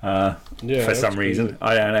 For some reason, good.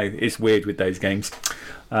 I don't know. It's weird with those games.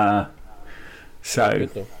 So.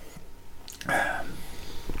 Good, though.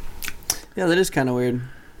 Yeah, that is kind of weird.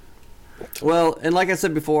 Well, and like I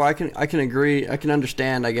said before, I can agree. I can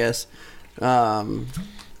understand, I guess,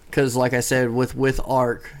 because like I said, with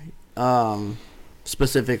Ark,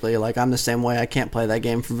 specifically. Like, I'm the same way. I can't play that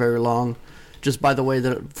game for very long, just by the way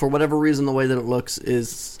that, for whatever reason, the way that it looks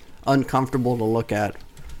is uncomfortable to look at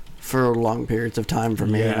for long periods of time for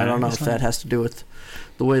me. Yeah, I don't know if that has to do with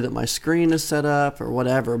the way that my screen is set up or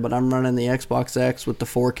whatever, but I'm running the Xbox X with the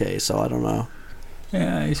 4K, so I don't know.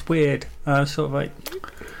 Yeah, it's weird. Sort of like,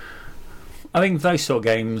 I think those sort of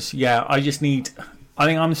games, I think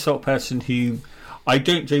I'm the sort of person who, I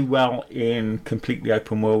don't do well in completely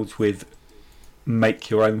open worlds with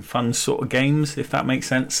make your own fun sort of games, if that makes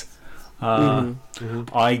sense. I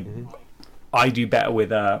do better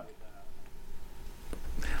with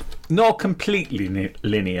not completely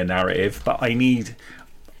linear narrative, but I need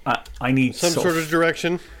some sort of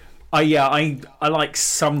direction. I like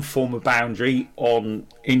some form of boundary on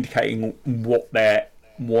indicating what they're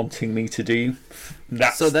wanting me to do.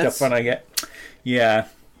 That's stuff when I get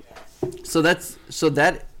So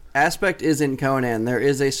that aspect is in Conan. There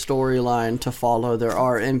is a storyline to follow. There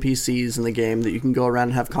are NPCs in the game that you can go around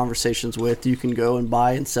and have conversations with. You can go and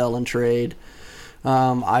buy and sell and trade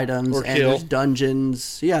items, or and kill. there's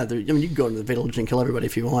dungeons. Yeah, you can go into the village and kill everybody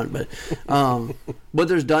if you want, but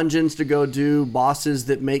there's dungeons to go do, bosses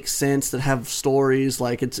that make sense, that have stories.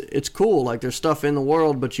 Like, it's cool. Like, there's stuff in the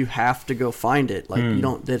world, but you have to go find it. Like, you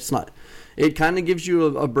don't. It's not. It kind of gives you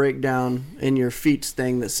a breakdown in your feats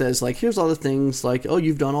thing that says, like, here's all the things. Like, oh,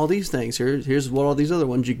 you've done all these things. Here's what all these other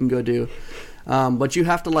ones you can go do. But you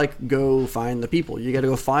have to, like, go find the people. You got to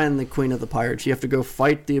go find the Queen of the Pirates. You have to go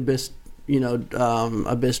fight the Abyss.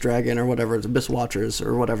 Abyss Dragon or whatever, it's Abyss Watchers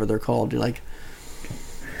or whatever they're called. Which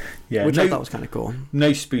I thought was kind of cool.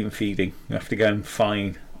 No spoon feeding. You have to go and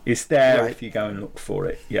find. It's there if you go and look for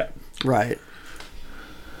it. Yeah. Right.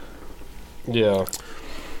 Yeah.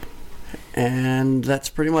 And that's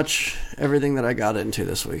pretty much everything that I got into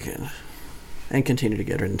this weekend, and continue to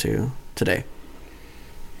get into today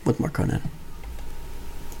with more Conan.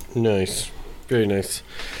 Nice, very nice.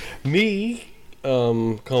 Me,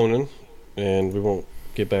 Conan. And we won't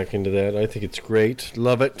get back into that. I think it's great.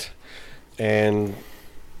 Love it. And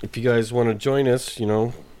if you guys want to join us,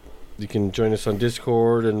 you can join us on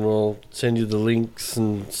Discord, and we'll send you the links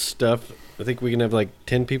and stuff. I think we can have like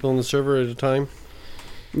 10 people on the server at a time.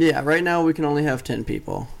 Yeah, right now we can only have 10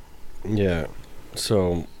 people. Yeah.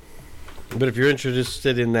 So, but if you're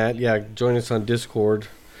interested in that, join us on Discord,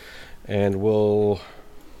 and we'll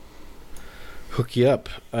hook you up.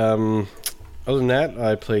 Other than that,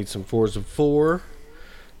 I played some Forza 4.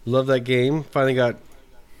 Love that game.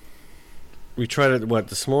 We tried it,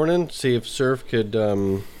 this morning? See if Surf could,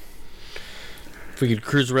 if we could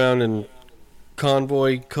cruise around in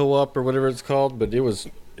Convoy Co-op or whatever it's called. But it was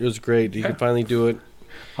great. You could finally do it.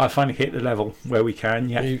 I finally hit the level where we can,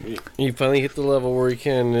 You finally hit the level where you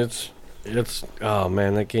can. It's, oh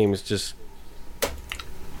man, that game is just,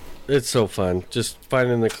 it's so fun. Just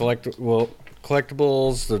finding the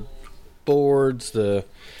collectibles, the boards,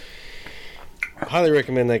 highly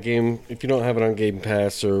recommend that game if you don't have it on Game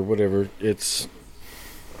Pass or whatever. It's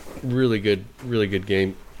really good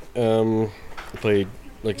game. Played,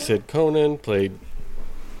 like I said, Conan. Played,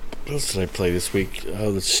 what else did I play this week?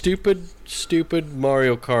 The stupid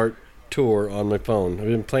Mario Kart Tour on my phone. I've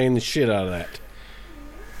been playing the shit out of that.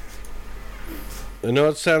 I know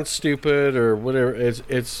it sounds stupid or whatever.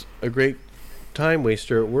 It's a great time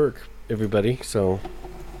waster at work, everybody. So.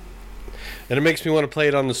 And it makes me want to play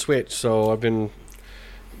it on the Switch, so I've been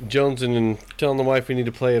jonesing and telling the wife we need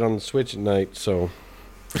to play it on the Switch at night, so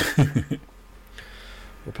we'll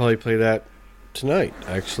probably play that tonight,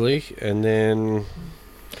 actually. And then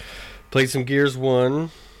play some Gears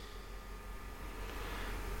 1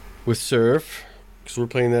 with Surf, because we're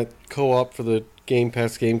playing that co-op for the Game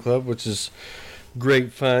Pass Game Club, which is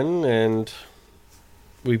great fun, and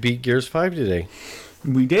we beat Gears 5 today.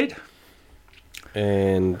 We did.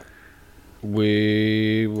 And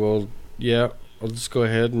we will, I'll just go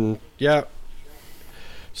ahead and,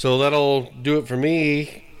 So that'll do it for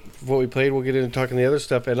me. What we played, we'll get into talking the other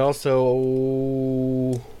stuff. And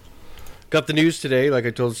also, got the news today, like I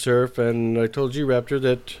told Surf, and I told you, Raptor,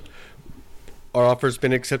 that our offer's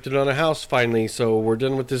been accepted on a house finally. So we're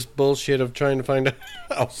done with this bullshit of trying to find a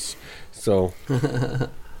house. So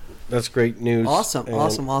that's great news. Awesome. And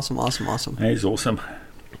That is awesome.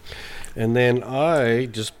 And then I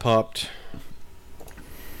just popped,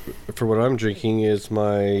 for what I'm drinking, is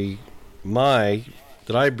my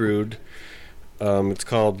that I brewed. It's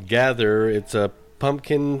called Gather. It's a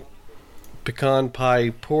pumpkin pecan pie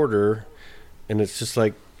porter, and it's just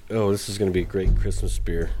like, oh, this is going to be a great Christmas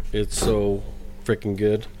beer. It's so freaking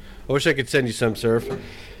good. I wish I could send you some, Surf.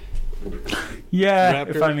 Yeah, Raptor.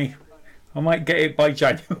 if only. I might get it by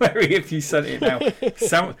January if you send it now.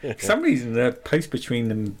 For some reason, the post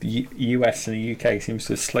between the US and the UK seems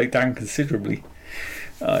to have slowed down considerably.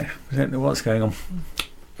 I don't know what's going on.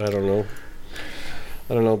 I don't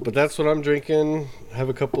know, but that's what I'm drinking. I have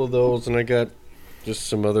a couple of those, and I got just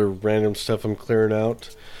some other random stuff I'm clearing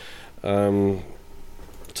out.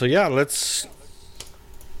 So yeah, let's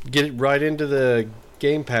get it right into the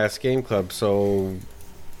Game Pass Game Club. So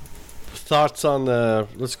thoughts on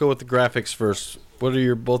let's go with the graphics first. What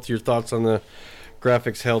are both your thoughts on the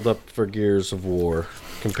graphics held up for Gears of War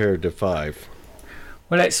compared to 5?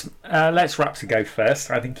 Well, let's Raptor go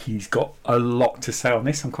first. I think he's got a lot to say on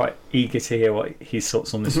this. I'm quite eager to hear what his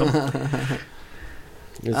thoughts on this one.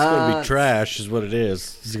 It's going to be trash, is what it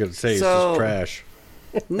is. He's going to say it's just trash.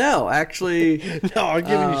 No, actually, no, I'm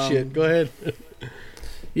giving you shit. Go ahead.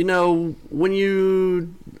 You know, when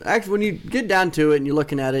you get down to it and you're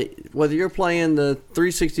looking at it, whether you're playing the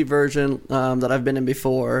 360 version that I've been in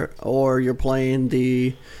before, or you're playing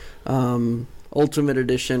the Ultimate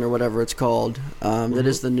Edition or whatever it's called, that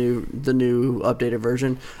is the new updated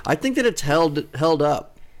version, I think that it's held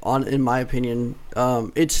up in my opinion.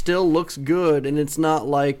 It still looks good, and it's not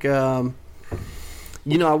like I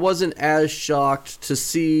wasn't as shocked to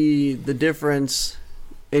see the difference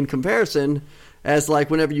in comparison as like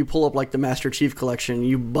whenever you pull up like the Master Chief Collection,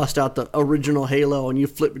 you bust out the original Halo and you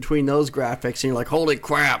flip between those graphics and you're like, holy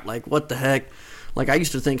crap, like what the heck? Like I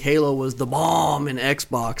used to think Halo was the bomb in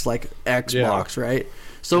Xbox, right?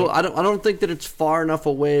 So I don't think that it's far enough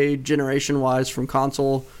away generation wise from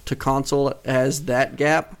console to console as that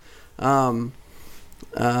gap. And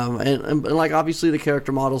like obviously the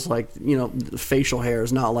character models, like the facial hair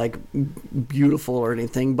is not like beautiful or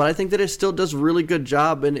anything, but I think that it still does a really good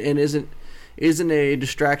job and isn't a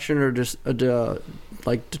distraction or just a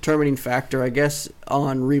like determining factor, I guess,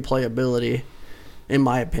 on replayability, in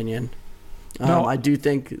my opinion. No. I do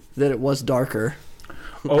think that it was darker.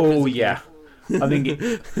 Oh yeah, I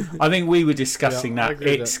think we were discussing that.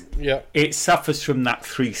 It suffers from that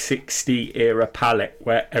 360 era palette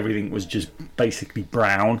where everything was just basically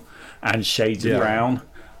brown and shades of brown.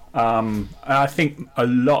 I think a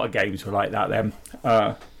lot of games were like that then.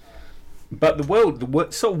 But the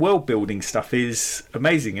sort of world building stuff is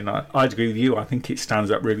amazing, and I'd agree with you. I think it stands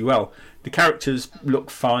up really well. The characters look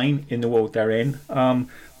fine in the world they're in.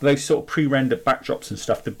 Those sort of pre-rendered backdrops and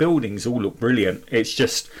stuff, the buildings all look brilliant. It's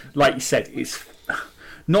just, like you said, it's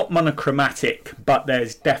not monochromatic, but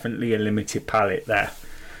there's definitely a limited palette there.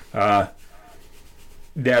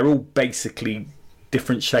 They're all basically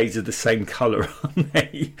different shades of the same colour, aren't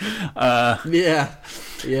they? Yeah.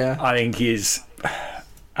 I think is...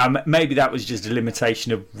 maybe that was just a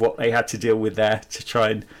limitation of what they had to deal with there to try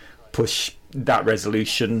and push that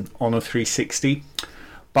resolution on a 360.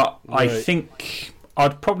 But right. I think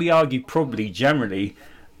I'd probably argue generally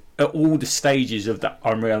at all the stages of the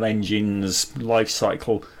Unreal Engine's life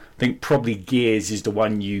cycle, I think probably Gears is the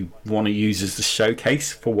one you want to use as the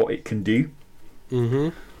showcase for what it can do.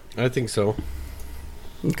 I think so.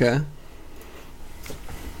 Okay.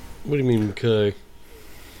 What do you mean, okay?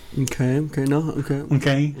 Okay. You don't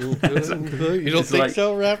think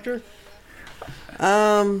so, Raptor?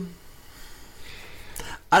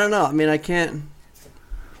 I don't know. I mean, I can't.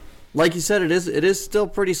 Like you said, it is still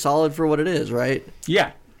pretty solid for what it is, right?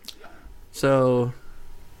 Yeah. So,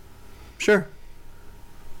 sure.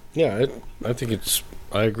 Yeah, I think it's.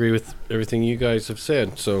 I agree with everything you guys have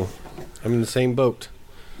said. So, I'm in the same boat.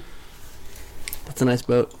 That's a nice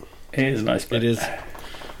boat. It is a nice boat. It is.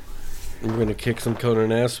 We're going to kick some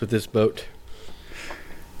Conan ass with this boat.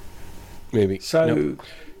 Maybe. So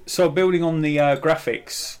building on the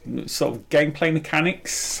graphics, sort of gameplay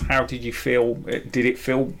mechanics, how did you feel? Did it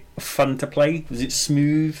feel fun to play? Was it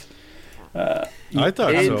smooth? I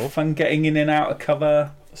thought so. Fun getting in and out of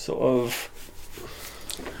cover, sort of.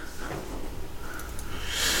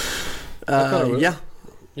 Yeah.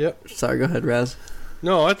 Yep. Sorry, go ahead, Raz.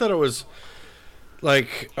 No, I thought it was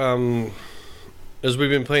like... as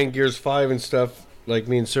we've been playing Gears 5 and stuff, like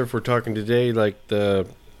me and Surf were talking today, like the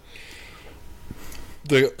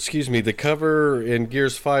cover in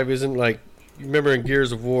Gears 5 isn't like, remember in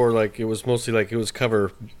Gears of War, like it was mostly like it was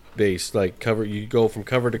cover based, like cover, you go from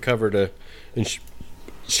cover to cover and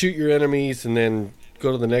shoot your enemies and then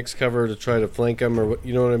go to the next cover to try to flank them, or what,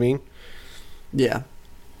 you know what I mean? Yeah.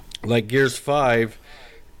 Like Gears 5,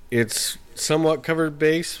 it's somewhat cover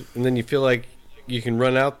based, and then you feel like you can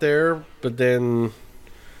run out there, but then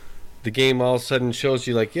the game all of a sudden shows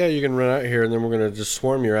you like, yeah, you can run out here, and then we're going to just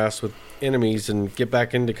swarm your ass with enemies and get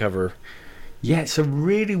back into cover. Yeah, it's a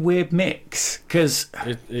really weird mix, because...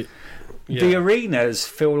 the arenas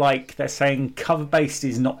feel like they're saying cover based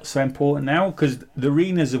is not so important now, because the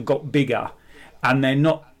arenas have got bigger and they're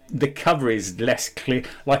not. The cover is less clear.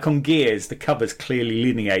 Like on Gears, the cover's clearly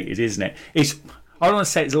lineated, isn't it? I don't want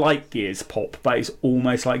to say it's like Gears Pop, but it's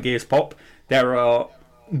almost like Gears Pop. There are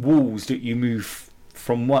walls that you move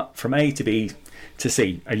from A to B to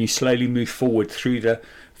C, and you slowly move forward through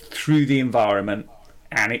the environment,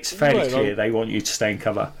 and it's fairly clear they want you to stay in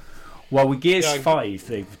cover. While with Gears 5,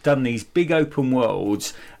 they've done these big open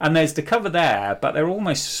worlds, and there's the cover there, but they're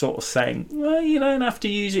almost sort of saying, well, you don't have to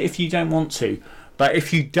use it if you don't want to. But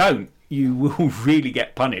if you don't, you will really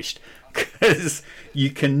get punished, because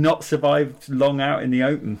you cannot survive long out in the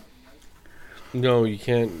open. No, you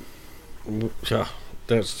can't.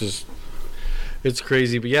 That's just... It's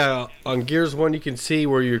crazy. But yeah, on Gears 1, you can see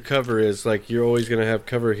where your cover is. Like, you're always going to have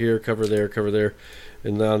cover here, cover there, cover there.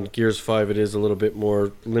 And on Gears 5, it is a little bit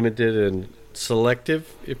more limited and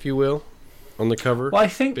selective, if you will, on the cover. Well, I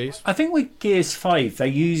think with Gears 5, they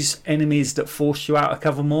use enemies that force you out of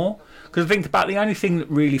cover more. Because think about the only thing that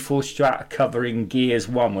really forced you out of cover in Gears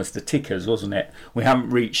 1 was the tickers, wasn't it? We haven't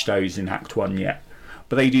reached those in Act 1 yet.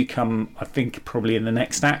 But they do come, I think, probably in the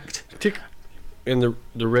next act. And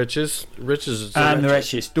the wretches? The wretches.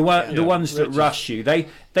 The ones that rush you.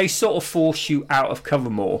 They sort of force you out of cover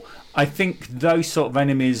more. I think those sort of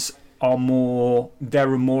enemies are more...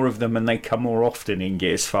 There are more of them and they come more often in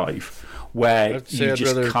Gears 5. Where you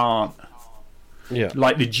just can't... Yeah.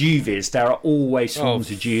 Like the Juvies, there are always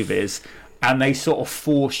swarms of Juvies, and they sort of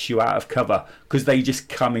force you out of cover because they just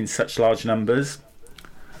come in such large numbers.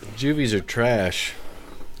 Juvies are trash.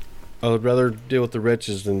 I would rather deal with the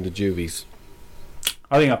wretches than the Juvies.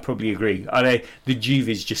 I think I probably agree. The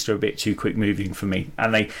Juvies just are a bit too quick moving for me,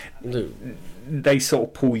 and they sort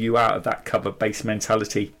of pull you out of that cover based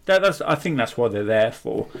mentality. I think that's what they're there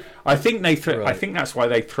for. I think I think that's why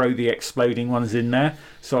they throw the exploding ones in there.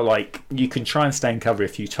 So like you can try and stay in cover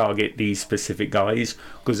if you target these specific guys,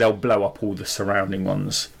 because they'll blow up all the surrounding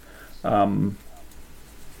ones. But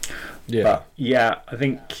yeah, I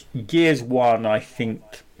think Gears 1, I think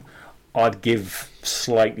I'd give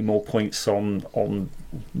slightly more points on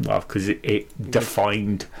because it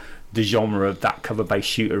defined the genre of that cover-based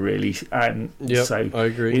shooter, really, and so I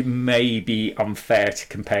agree. It may be unfair to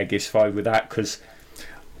compare Gears 5 with that, because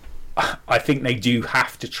I think they do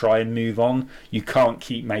have to try and move on. You can't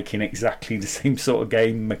keep making exactly the same sort of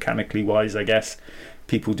game mechanically wise, I guess.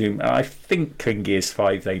 People do. I think in Gears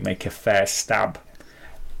 5 they make a fair stab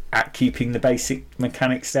at keeping the basic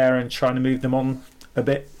mechanics there and trying to move them on a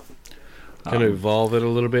bit. Kind of evolve it a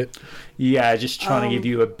little bit. Yeah, just trying to give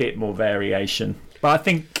you a bit more variation. But I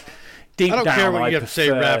think deep down, I don't care what you have to say,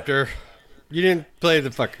 Raptor. You didn't play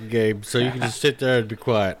the fucking game, so you can just sit there and be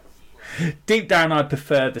quiet. Deep down, I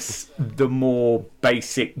prefer the more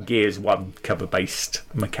basic Gears 1 cover-based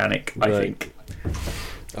mechanic, I think.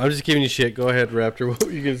 I'm just giving you shit. Go ahead, Raptor. What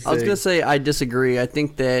were you going to say? I was going to say I disagree. I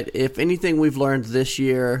think that if anything we've learned this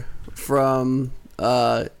year from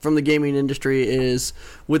the gaming industry is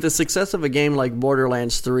with the success of a game like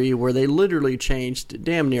Borderlands 3, where they literally changed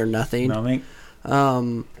damn near nothing.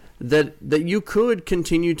 That you could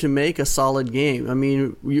continue to make a solid game. I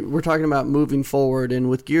mean, we're talking about moving forward, and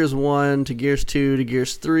with Gears 1 to Gears 2 to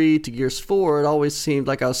Gears 3 to Gears 4, it always seemed,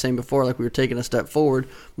 like I was saying before, like we were taking a step forward.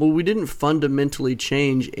 Well, we didn't fundamentally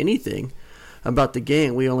change anything about the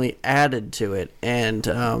game. We only added to it, and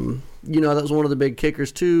that was one of the big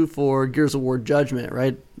kickers too for Gears of War Judgment,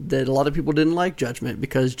 right? That a lot of people didn't like Judgment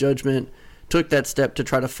because Judgment took that step to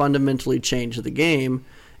try to fundamentally change the game,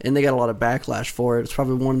 and they got a lot of backlash for it. It's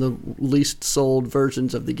probably one of the least sold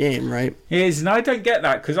versions of the game, right? It is, and I don't get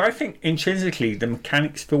that, because I think intrinsically the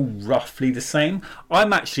mechanics feel roughly the same.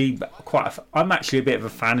 I'm actually a bit of a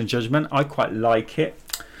fan of Judgment. I quite like it,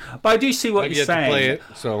 but I do see what you're saying. To play it,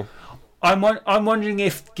 so I'm wondering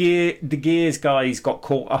if the Gears guys got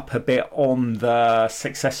caught up a bit on the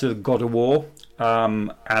success of God of War,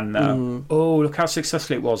 look how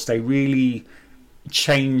successful it was. They really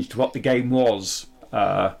changed what the game was.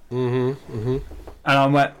 And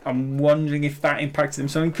I'm wondering if that impacted them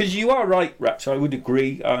something, because you are right, Raps. I would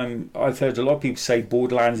agree. I've heard a lot of people say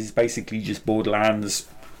Borderlands is basically just Borderlands,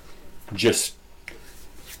 just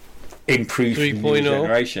improved for the new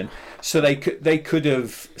generation. So they could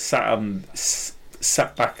have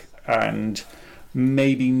sat back and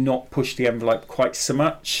maybe not pushed the envelope quite so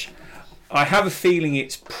much. I have a feeling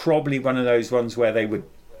it's probably one of those ones where they would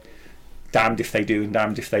damned if they do and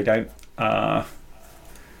damned if they don't.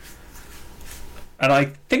 And I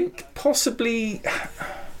think possibly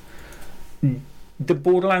the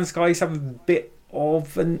Borderlands guys have a bit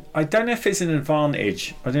of I don't know if it's an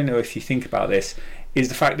advantage. I don't know if you think about this. is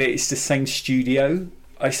the fact that it's the same studio.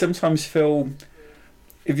 I sometimes feel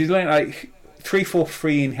if you learn like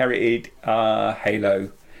 343 inherited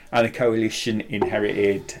Halo, and the Coalition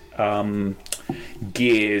inherited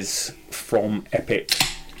Gears from Epic,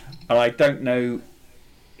 and I don't know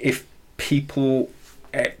if people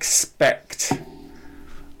expect.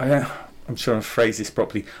 I'm trying to phrase this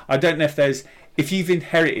properly. I don't know if you've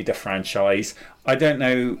inherited a franchise, I don't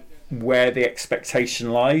know where the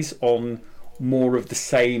expectation lies on more of the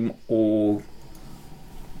same or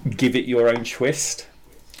give it your own twist.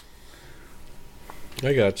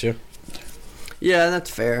 I got you. Yeah, that's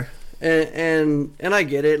fair, and I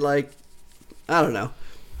get it. Like, I don't know.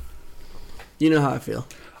 You know how I feel.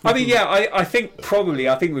 I mean, yeah, I think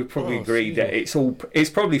we'd probably agree that it's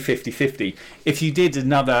probably 50-50. If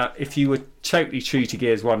you were totally true to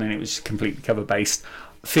Gears 1 and it was completely cover based,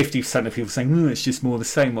 50% of people saying, it's just more the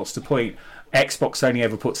same, what's the point? Xbox only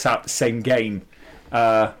ever puts out the same game.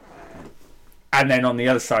 And then on the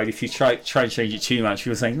other side, if you try and change it too much,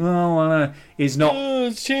 people saying, it's not. Oh,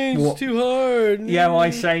 it's changed too hard. Yeah, why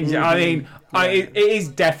change it? I mean, it is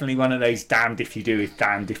definitely one of those damned if you do,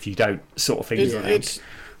 damned if you don't sort of things. It's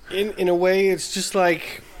in a way, it's just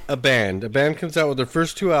like a band. A band comes out with their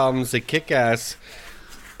first 2 albums, they kick ass,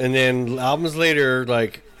 and then albums later,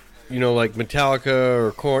 like Metallica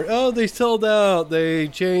or Korn, they sold out. They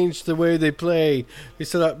changed the way they play. They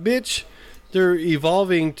sold out. Bitch, they're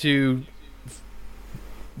evolving to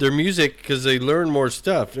their music because they learn more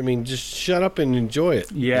stuff. I mean, just shut up and enjoy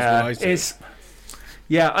it. Yeah, I think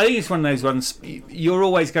it's one of those ones. You're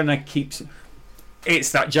always going to keep.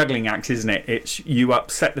 It's that juggling act, isn't it? It's you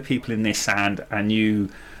upset the people in this hand and you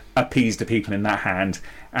appease the people in that hand,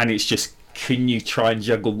 and it's just, can you try and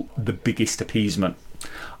juggle the biggest appeasement?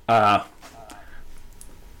 It's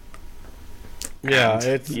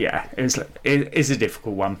a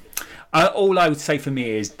difficult one. All I would say for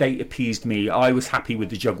me is they appeased me. I was happy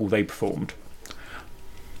with the juggle they performed,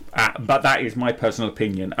 but that is my personal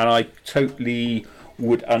opinion, and I totally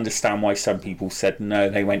would understand why some people said no,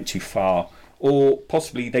 they went too far, or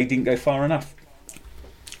possibly they didn't go far enough.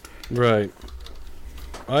 Right.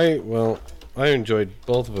 I enjoyed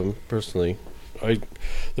both of them personally.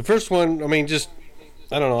 The first one, I mean, just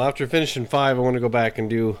I don't know. After finishing 5, I want to go back and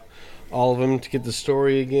do all of them to get the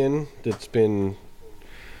story again. That's been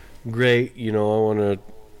great. I want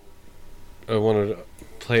to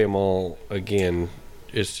play them all again.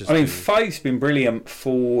 It's just. 5's been brilliant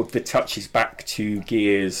for the touches back to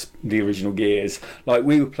Gears, the original Gears. Like,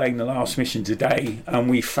 we were playing the last mission today, and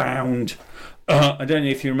we found. I don't know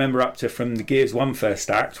if you remember up to from the Gears 1 first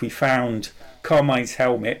act. We found Carmine's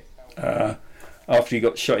helmet after he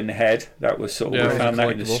got shot in the head. That was we found that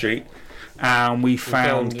in the street, and we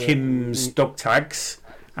found Kim's dog tags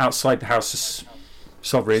outside the House of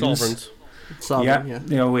Sovereigns. Yeah.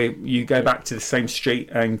 You go back to the same street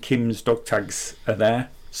and Kim's dog tags are there.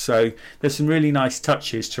 So there's some really nice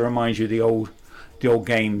touches to remind you of the old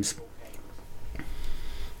games.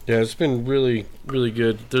 Yeah, it's been really, really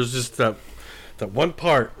good. There's just that one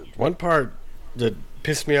part that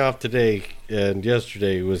pissed me off today and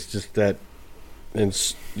yesterday was just that. And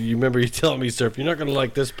you remember you telling me, Surf, you're not going to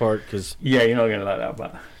like this part because you're not going to like that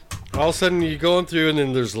part. All of a sudden you're going through and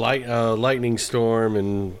then there's lightning storm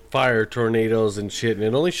and fire tornadoes and shit, and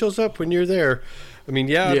it only shows up when you're there. I mean,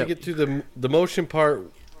 to get through the motion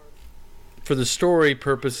part for the story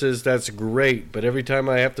purposes, that's great, but every time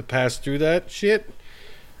I have to pass through that shit,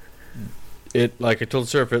 it, like I told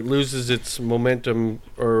Surf, it loses its momentum,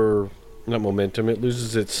 or not momentum, it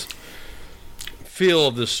loses its feel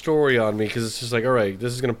of the story on me, because it's just like, all right,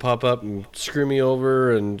 this is going to pop up and screw me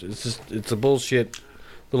over, and it's a bullshit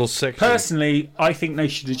little section. Personally, I think they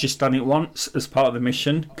should have just done it once as part of the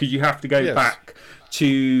mission, because you have to go back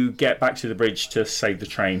to get back to the bridge to save the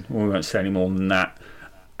train. We won't say any more than that.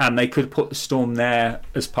 And they could have put the storm there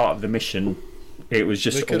as part of the mission. It was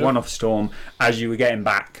just a one-off storm as you were getting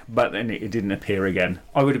back, but then it didn't appear again.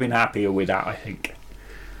 I would have been happier with that, I think.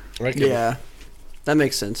 Yeah, that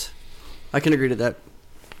makes sense. I can agree to that.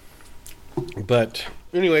 But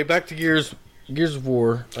anyway, back to Gears of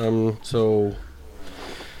War. So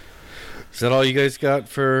is that all you guys got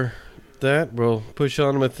for that? We'll push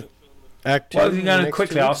on with Act 2. Well, I was going to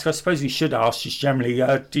quickly ask, I suppose you should ask just generally,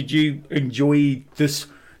 did you enjoy the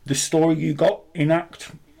story you got in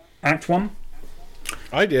Act 1?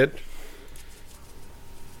 I did.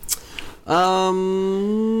 I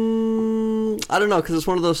don't know, because it's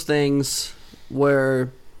one of those things where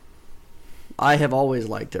I have always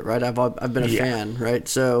liked it, right? I've been a fan, right?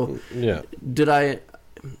 So did I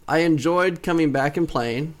enjoyed coming back and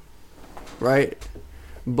playing, right?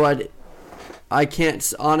 But I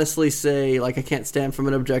can't honestly say, like, I can't stand from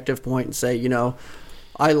an objective point and say,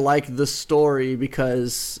 I like the story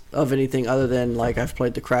because of anything other than, like, I've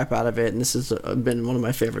played the crap out of it, and this has been one of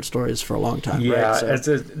my favorite stories for a long time. Yeah, right?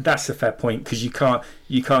 So, that's a fair point, because you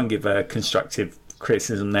can't give a constructive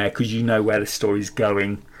criticism there, because you know where the story's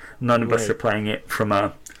going. None of us are playing it from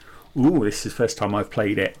this is the first time I've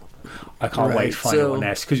played it. I can't wait to find out what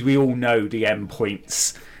next, because we all know the end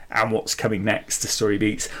points and what's coming next, the story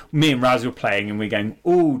beats. Me and Raz were playing, and we're going,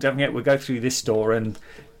 don't forget, we'll go through this door, and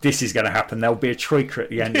this is going to happen. There'll be a troika at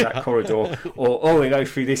the end of that corridor. Or, we go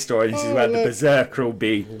through this door, and this is where the Berserker will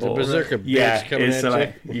be. The Berserker bitch coming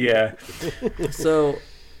at you. Yeah. So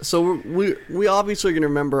we obviously can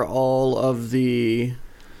remember all of the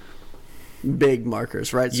big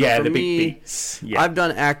markers, right? So for the me, big beats. Yeah. I've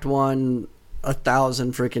done Act 1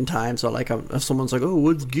 1,000 freaking times. So, like, if someone's like,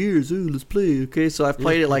 what's Gears? Let's play. Okay, so I've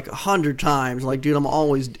played it like 100 times. Like, dude, I'm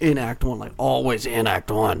always in Act 1. Like, always in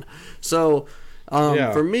Act 1. So,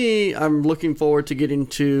 for me, I'm looking forward to getting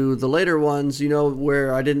to the later ones,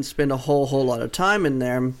 where I didn't spend a whole lot of time in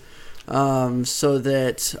them, so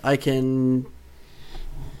that I can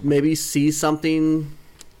maybe see something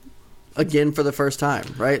again for the first time,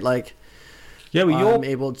 right? Like, I'm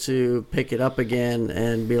able to pick it up again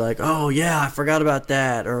and be like, oh yeah, I forgot about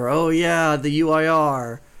that, or oh yeah, the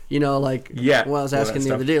UIR, when I was asking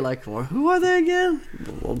the other day, like, well, who are they again?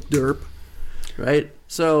 Well, derp, right?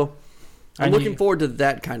 So I'm looking forward to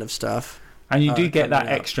that kind of stuff. And you do get that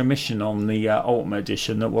extra mission on the Ultimate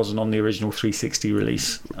Edition that wasn't on the original 360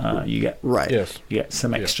 release. You get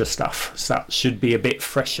some extra stuff, so that should be a bit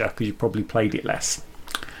fresher because you probably played it less.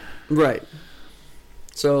 Right.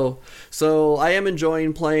 So I am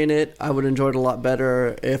enjoying playing it. I would enjoy it a lot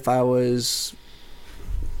better if I was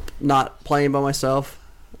not playing by myself.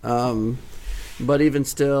 But even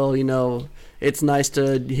still, it's nice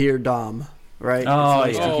to hear Dom, right? Oh,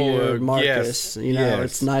 it's nice to hear Marcus.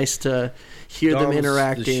 It's nice to hear them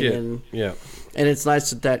interacting, and it's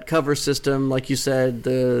nice that cover system, like you said,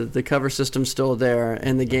 the cover system's still there,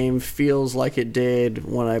 and the game feels like it did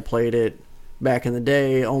when I played it back in the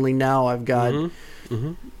day. Only now I've got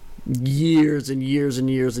years and years and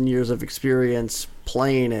years and years of experience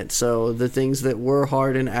playing it. So the things that were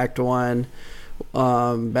hard in Act 1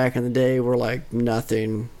 back in the day were like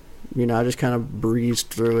nothing. I just kind of breezed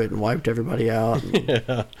through it and wiped everybody out.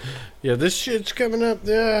 Yeah, this shit's coming up.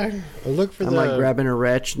 Yeah, I'm like grabbing a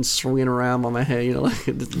wretch and swinging around on my head. Like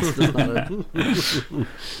it's not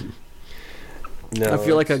I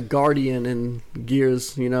feel like a guardian in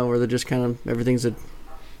Gears, where they're just kind of everything's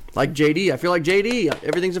like JD. I feel like JD.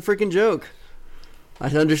 Everything's a freaking joke. I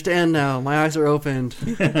understand now. My eyes are opened.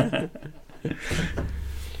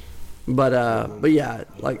 But yeah,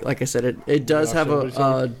 like I said, it does have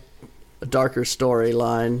a darker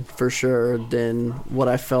storyline for sure than what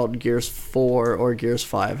I felt Gears 4 or Gears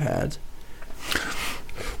 5 had.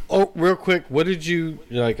 Oh, real quick, what did you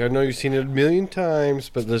like? I know you've seen it a million times,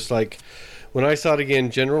 but just like when I saw it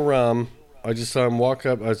again, General Ram, I just saw him walk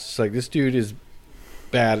up. I was just like, this dude is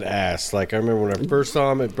badass. Like, I remember when I first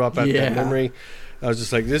saw him, it brought back that memory. I was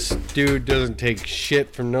just like, this dude doesn't take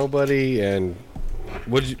shit from nobody. And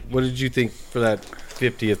what did you think for that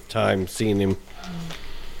 50th time seeing him?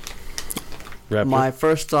 Raptor? My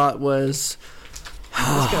first thought was,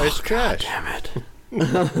 this guy's trash. Damn it.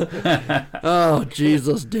 Oh,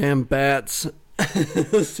 Jesus, damn bats.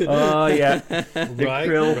 Oh, yeah. The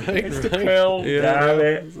krill. It's the krill. Damn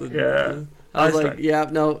it. Yeah. I was like,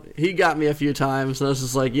 no, he got me a few times, and I was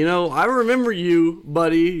just like, I remember you,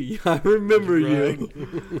 buddy. I remember you.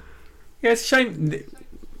 Yeah, it's a shame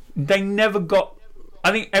they never got.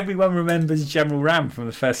 I think everyone remembers General Ram from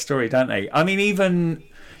the first story, don't they? I mean, even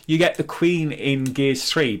you get the Queen in Gears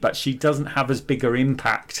 3, but she doesn't have as big an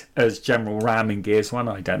impact as General Ram in Gears 1,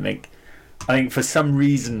 I don't think. I think for some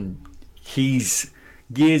reason,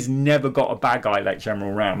 Gears never got a bad guy like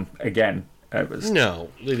General Ram again. No,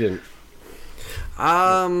 they didn't.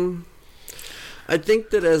 I think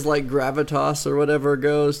that as like Gravitas or whatever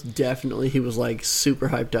goes, definitely he was like super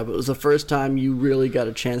hyped up. It was the first time you really got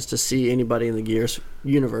a chance to see anybody in the Gears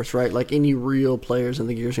universe, right? Like any real players in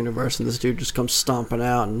the Gears universe, and this dude just comes stomping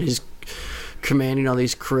out and he's commanding all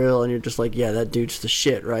these krill, and you're just like, yeah, that dude's the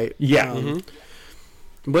shit, right? Yeah.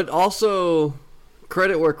 But also,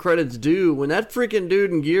 credit where credit's due. When that freaking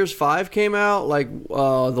dude in Gears 5 came out, like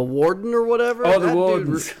the Warden or whatever. Oh, the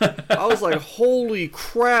Wardens. I was like, holy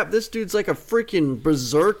crap, this dude's like a freaking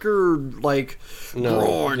berserker, like,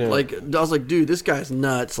 roar. Yeah. Like, I was like, dude, this guy's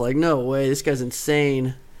nuts. Like, no way, this guy's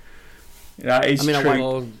insane. That is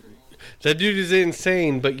true. That dude is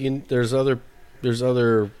insane, but there's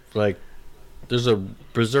other like there's a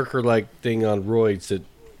berserker-like thing on roids that,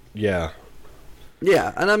 yeah.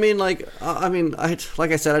 Yeah, and I mean, like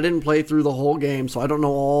I said, I didn't play through the whole game, so I don't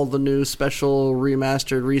know all the new special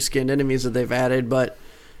remastered, reskinned enemies that they've added. But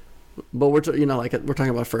we're we're talking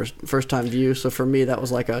about first time view. So for me, that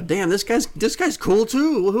was like damn, this guy's cool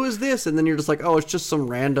too. Well, who is this? And then you're just like, oh, it's just some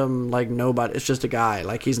random like nobody. It's just a guy.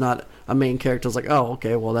 Like he's not a main character. It's like, oh,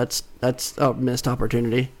 okay, well that's a missed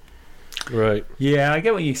opportunity. Right. Yeah, I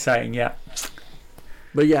get what you're saying. Yeah.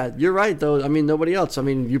 But yeah, you're right though. I mean, nobody else. I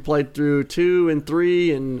mean, you played through 2 and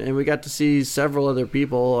 3, and we got to see several other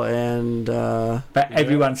people. And but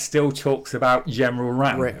everyone still talks about General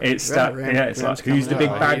Ram. It's like who's the big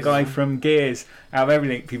bad guy from Gears? Out of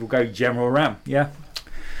everything, people go General Ram. Yeah.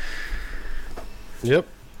 Yep.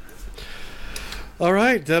 All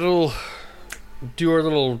right, that'll do our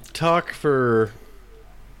little talk for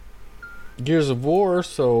Gears of War.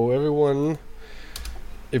 So everyone,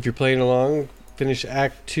 if you're playing along, finish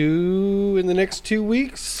Act 2 in the next 2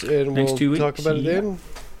 weeks, and we'll talk about it then.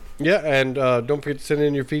 Yeah, and don't forget to send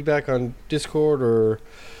in your feedback on Discord or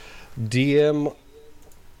DM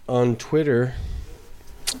on Twitter.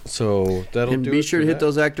 So that'll and do be it. sure to hit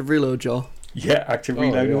those active reload, y'all. Yeah, active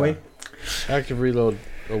reload away. Active reload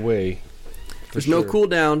away. There's no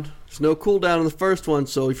cooldown. There's no cooldown in the first one,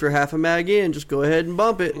 so if you're half a mag in, just go ahead and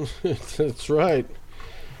bump it. That's right.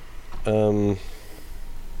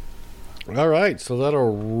 All right, so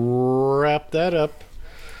that'll wrap that up.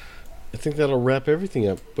 I think that'll wrap everything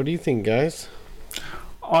up. What do you think, guys?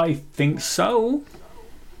 I think so.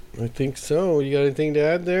 I think so. You got anything to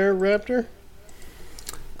add there, Raptor?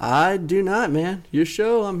 I do not, man. Your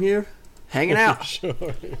show, I'm here hanging out. Sure.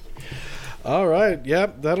 All right,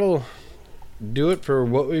 yep, that'll do it for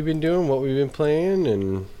what we've been doing, what we've been playing,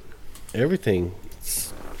 and everything.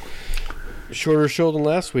 It's shorter show than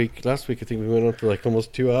last week. Last week, I think we went on for like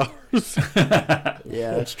almost 2 hours.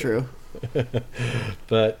 Yeah, that's true.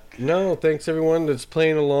 But no, thanks everyone that's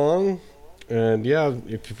playing along. And yeah,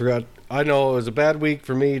 if you forgot, I know it was a bad week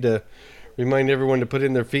for me to remind everyone to put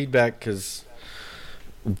in their feedback because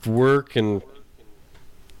of work, and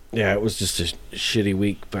yeah, it was just a shitty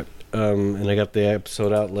week. But and I got the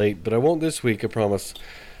episode out late, but I won't this week, I promise.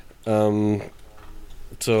 So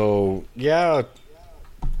yeah,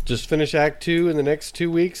 just finish Act 2 in the next 2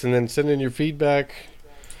 weeks, and then send in your feedback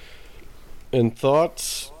and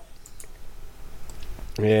thoughts.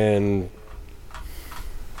 And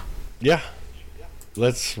yeah,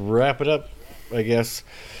 let's wrap it up, I guess.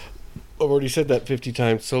 I've already said that 50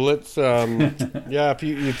 times. So let's yeah,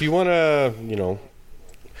 if you want to,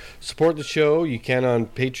 support the show, you can on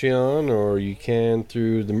Patreon, or you can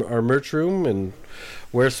through our merch room and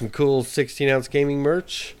wear some cool 16-ounce gaming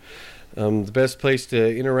merch. The best place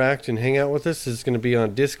to interact and hang out with us is going to be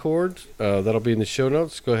on Discord. That'll be in the show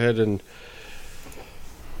notes. Go ahead and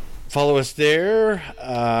follow us there.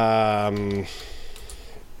 On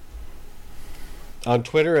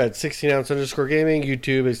Twitter at 16ounce_gaming,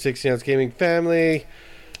 YouTube at 16ounce gaming family.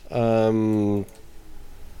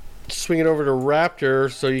 Swing it over to Raptor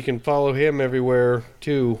so you can follow him everywhere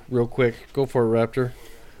too, real quick. Go for it, Raptor.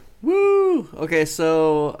 Woo! Okay,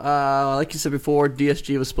 so like you said before,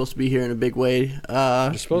 DSG was supposed to be here in a big way.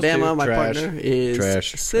 Bama, my partner, is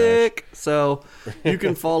sick. So you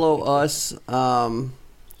can follow us,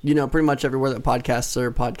 pretty much everywhere that podcasts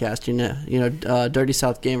are podcasting. Dirty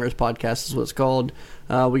South Gamers podcast is what it's called.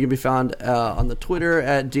 We can be found on the Twitter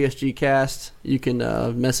at DSGcast. You can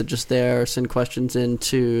message us there, send questions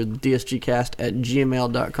into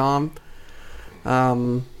dsgcast@gmail.com.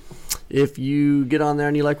 If you get on there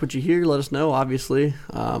and you like what you hear, let us know, obviously.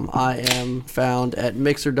 I am found at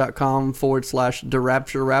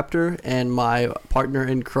mixer.com/TheRaptureRaptor, and my partner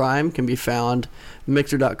in crime can be found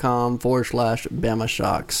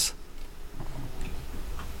mixer.com/BamaShocks.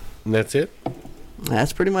 And that's it?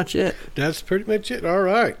 That's pretty much it. That's pretty much it. All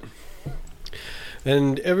right.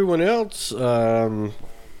 And everyone else, if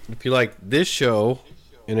you like this show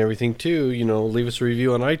and everything too, leave us a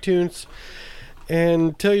review on iTunes.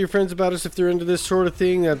 And tell your friends about us if they're into this sort of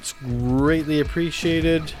thing. That's greatly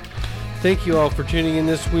appreciated. Thank you all for tuning in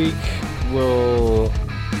this week. We'll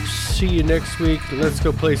see you next week. Let's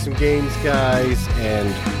go play some games, guys.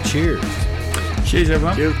 And cheers. Cheers,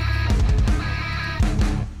 everyone. Cheers.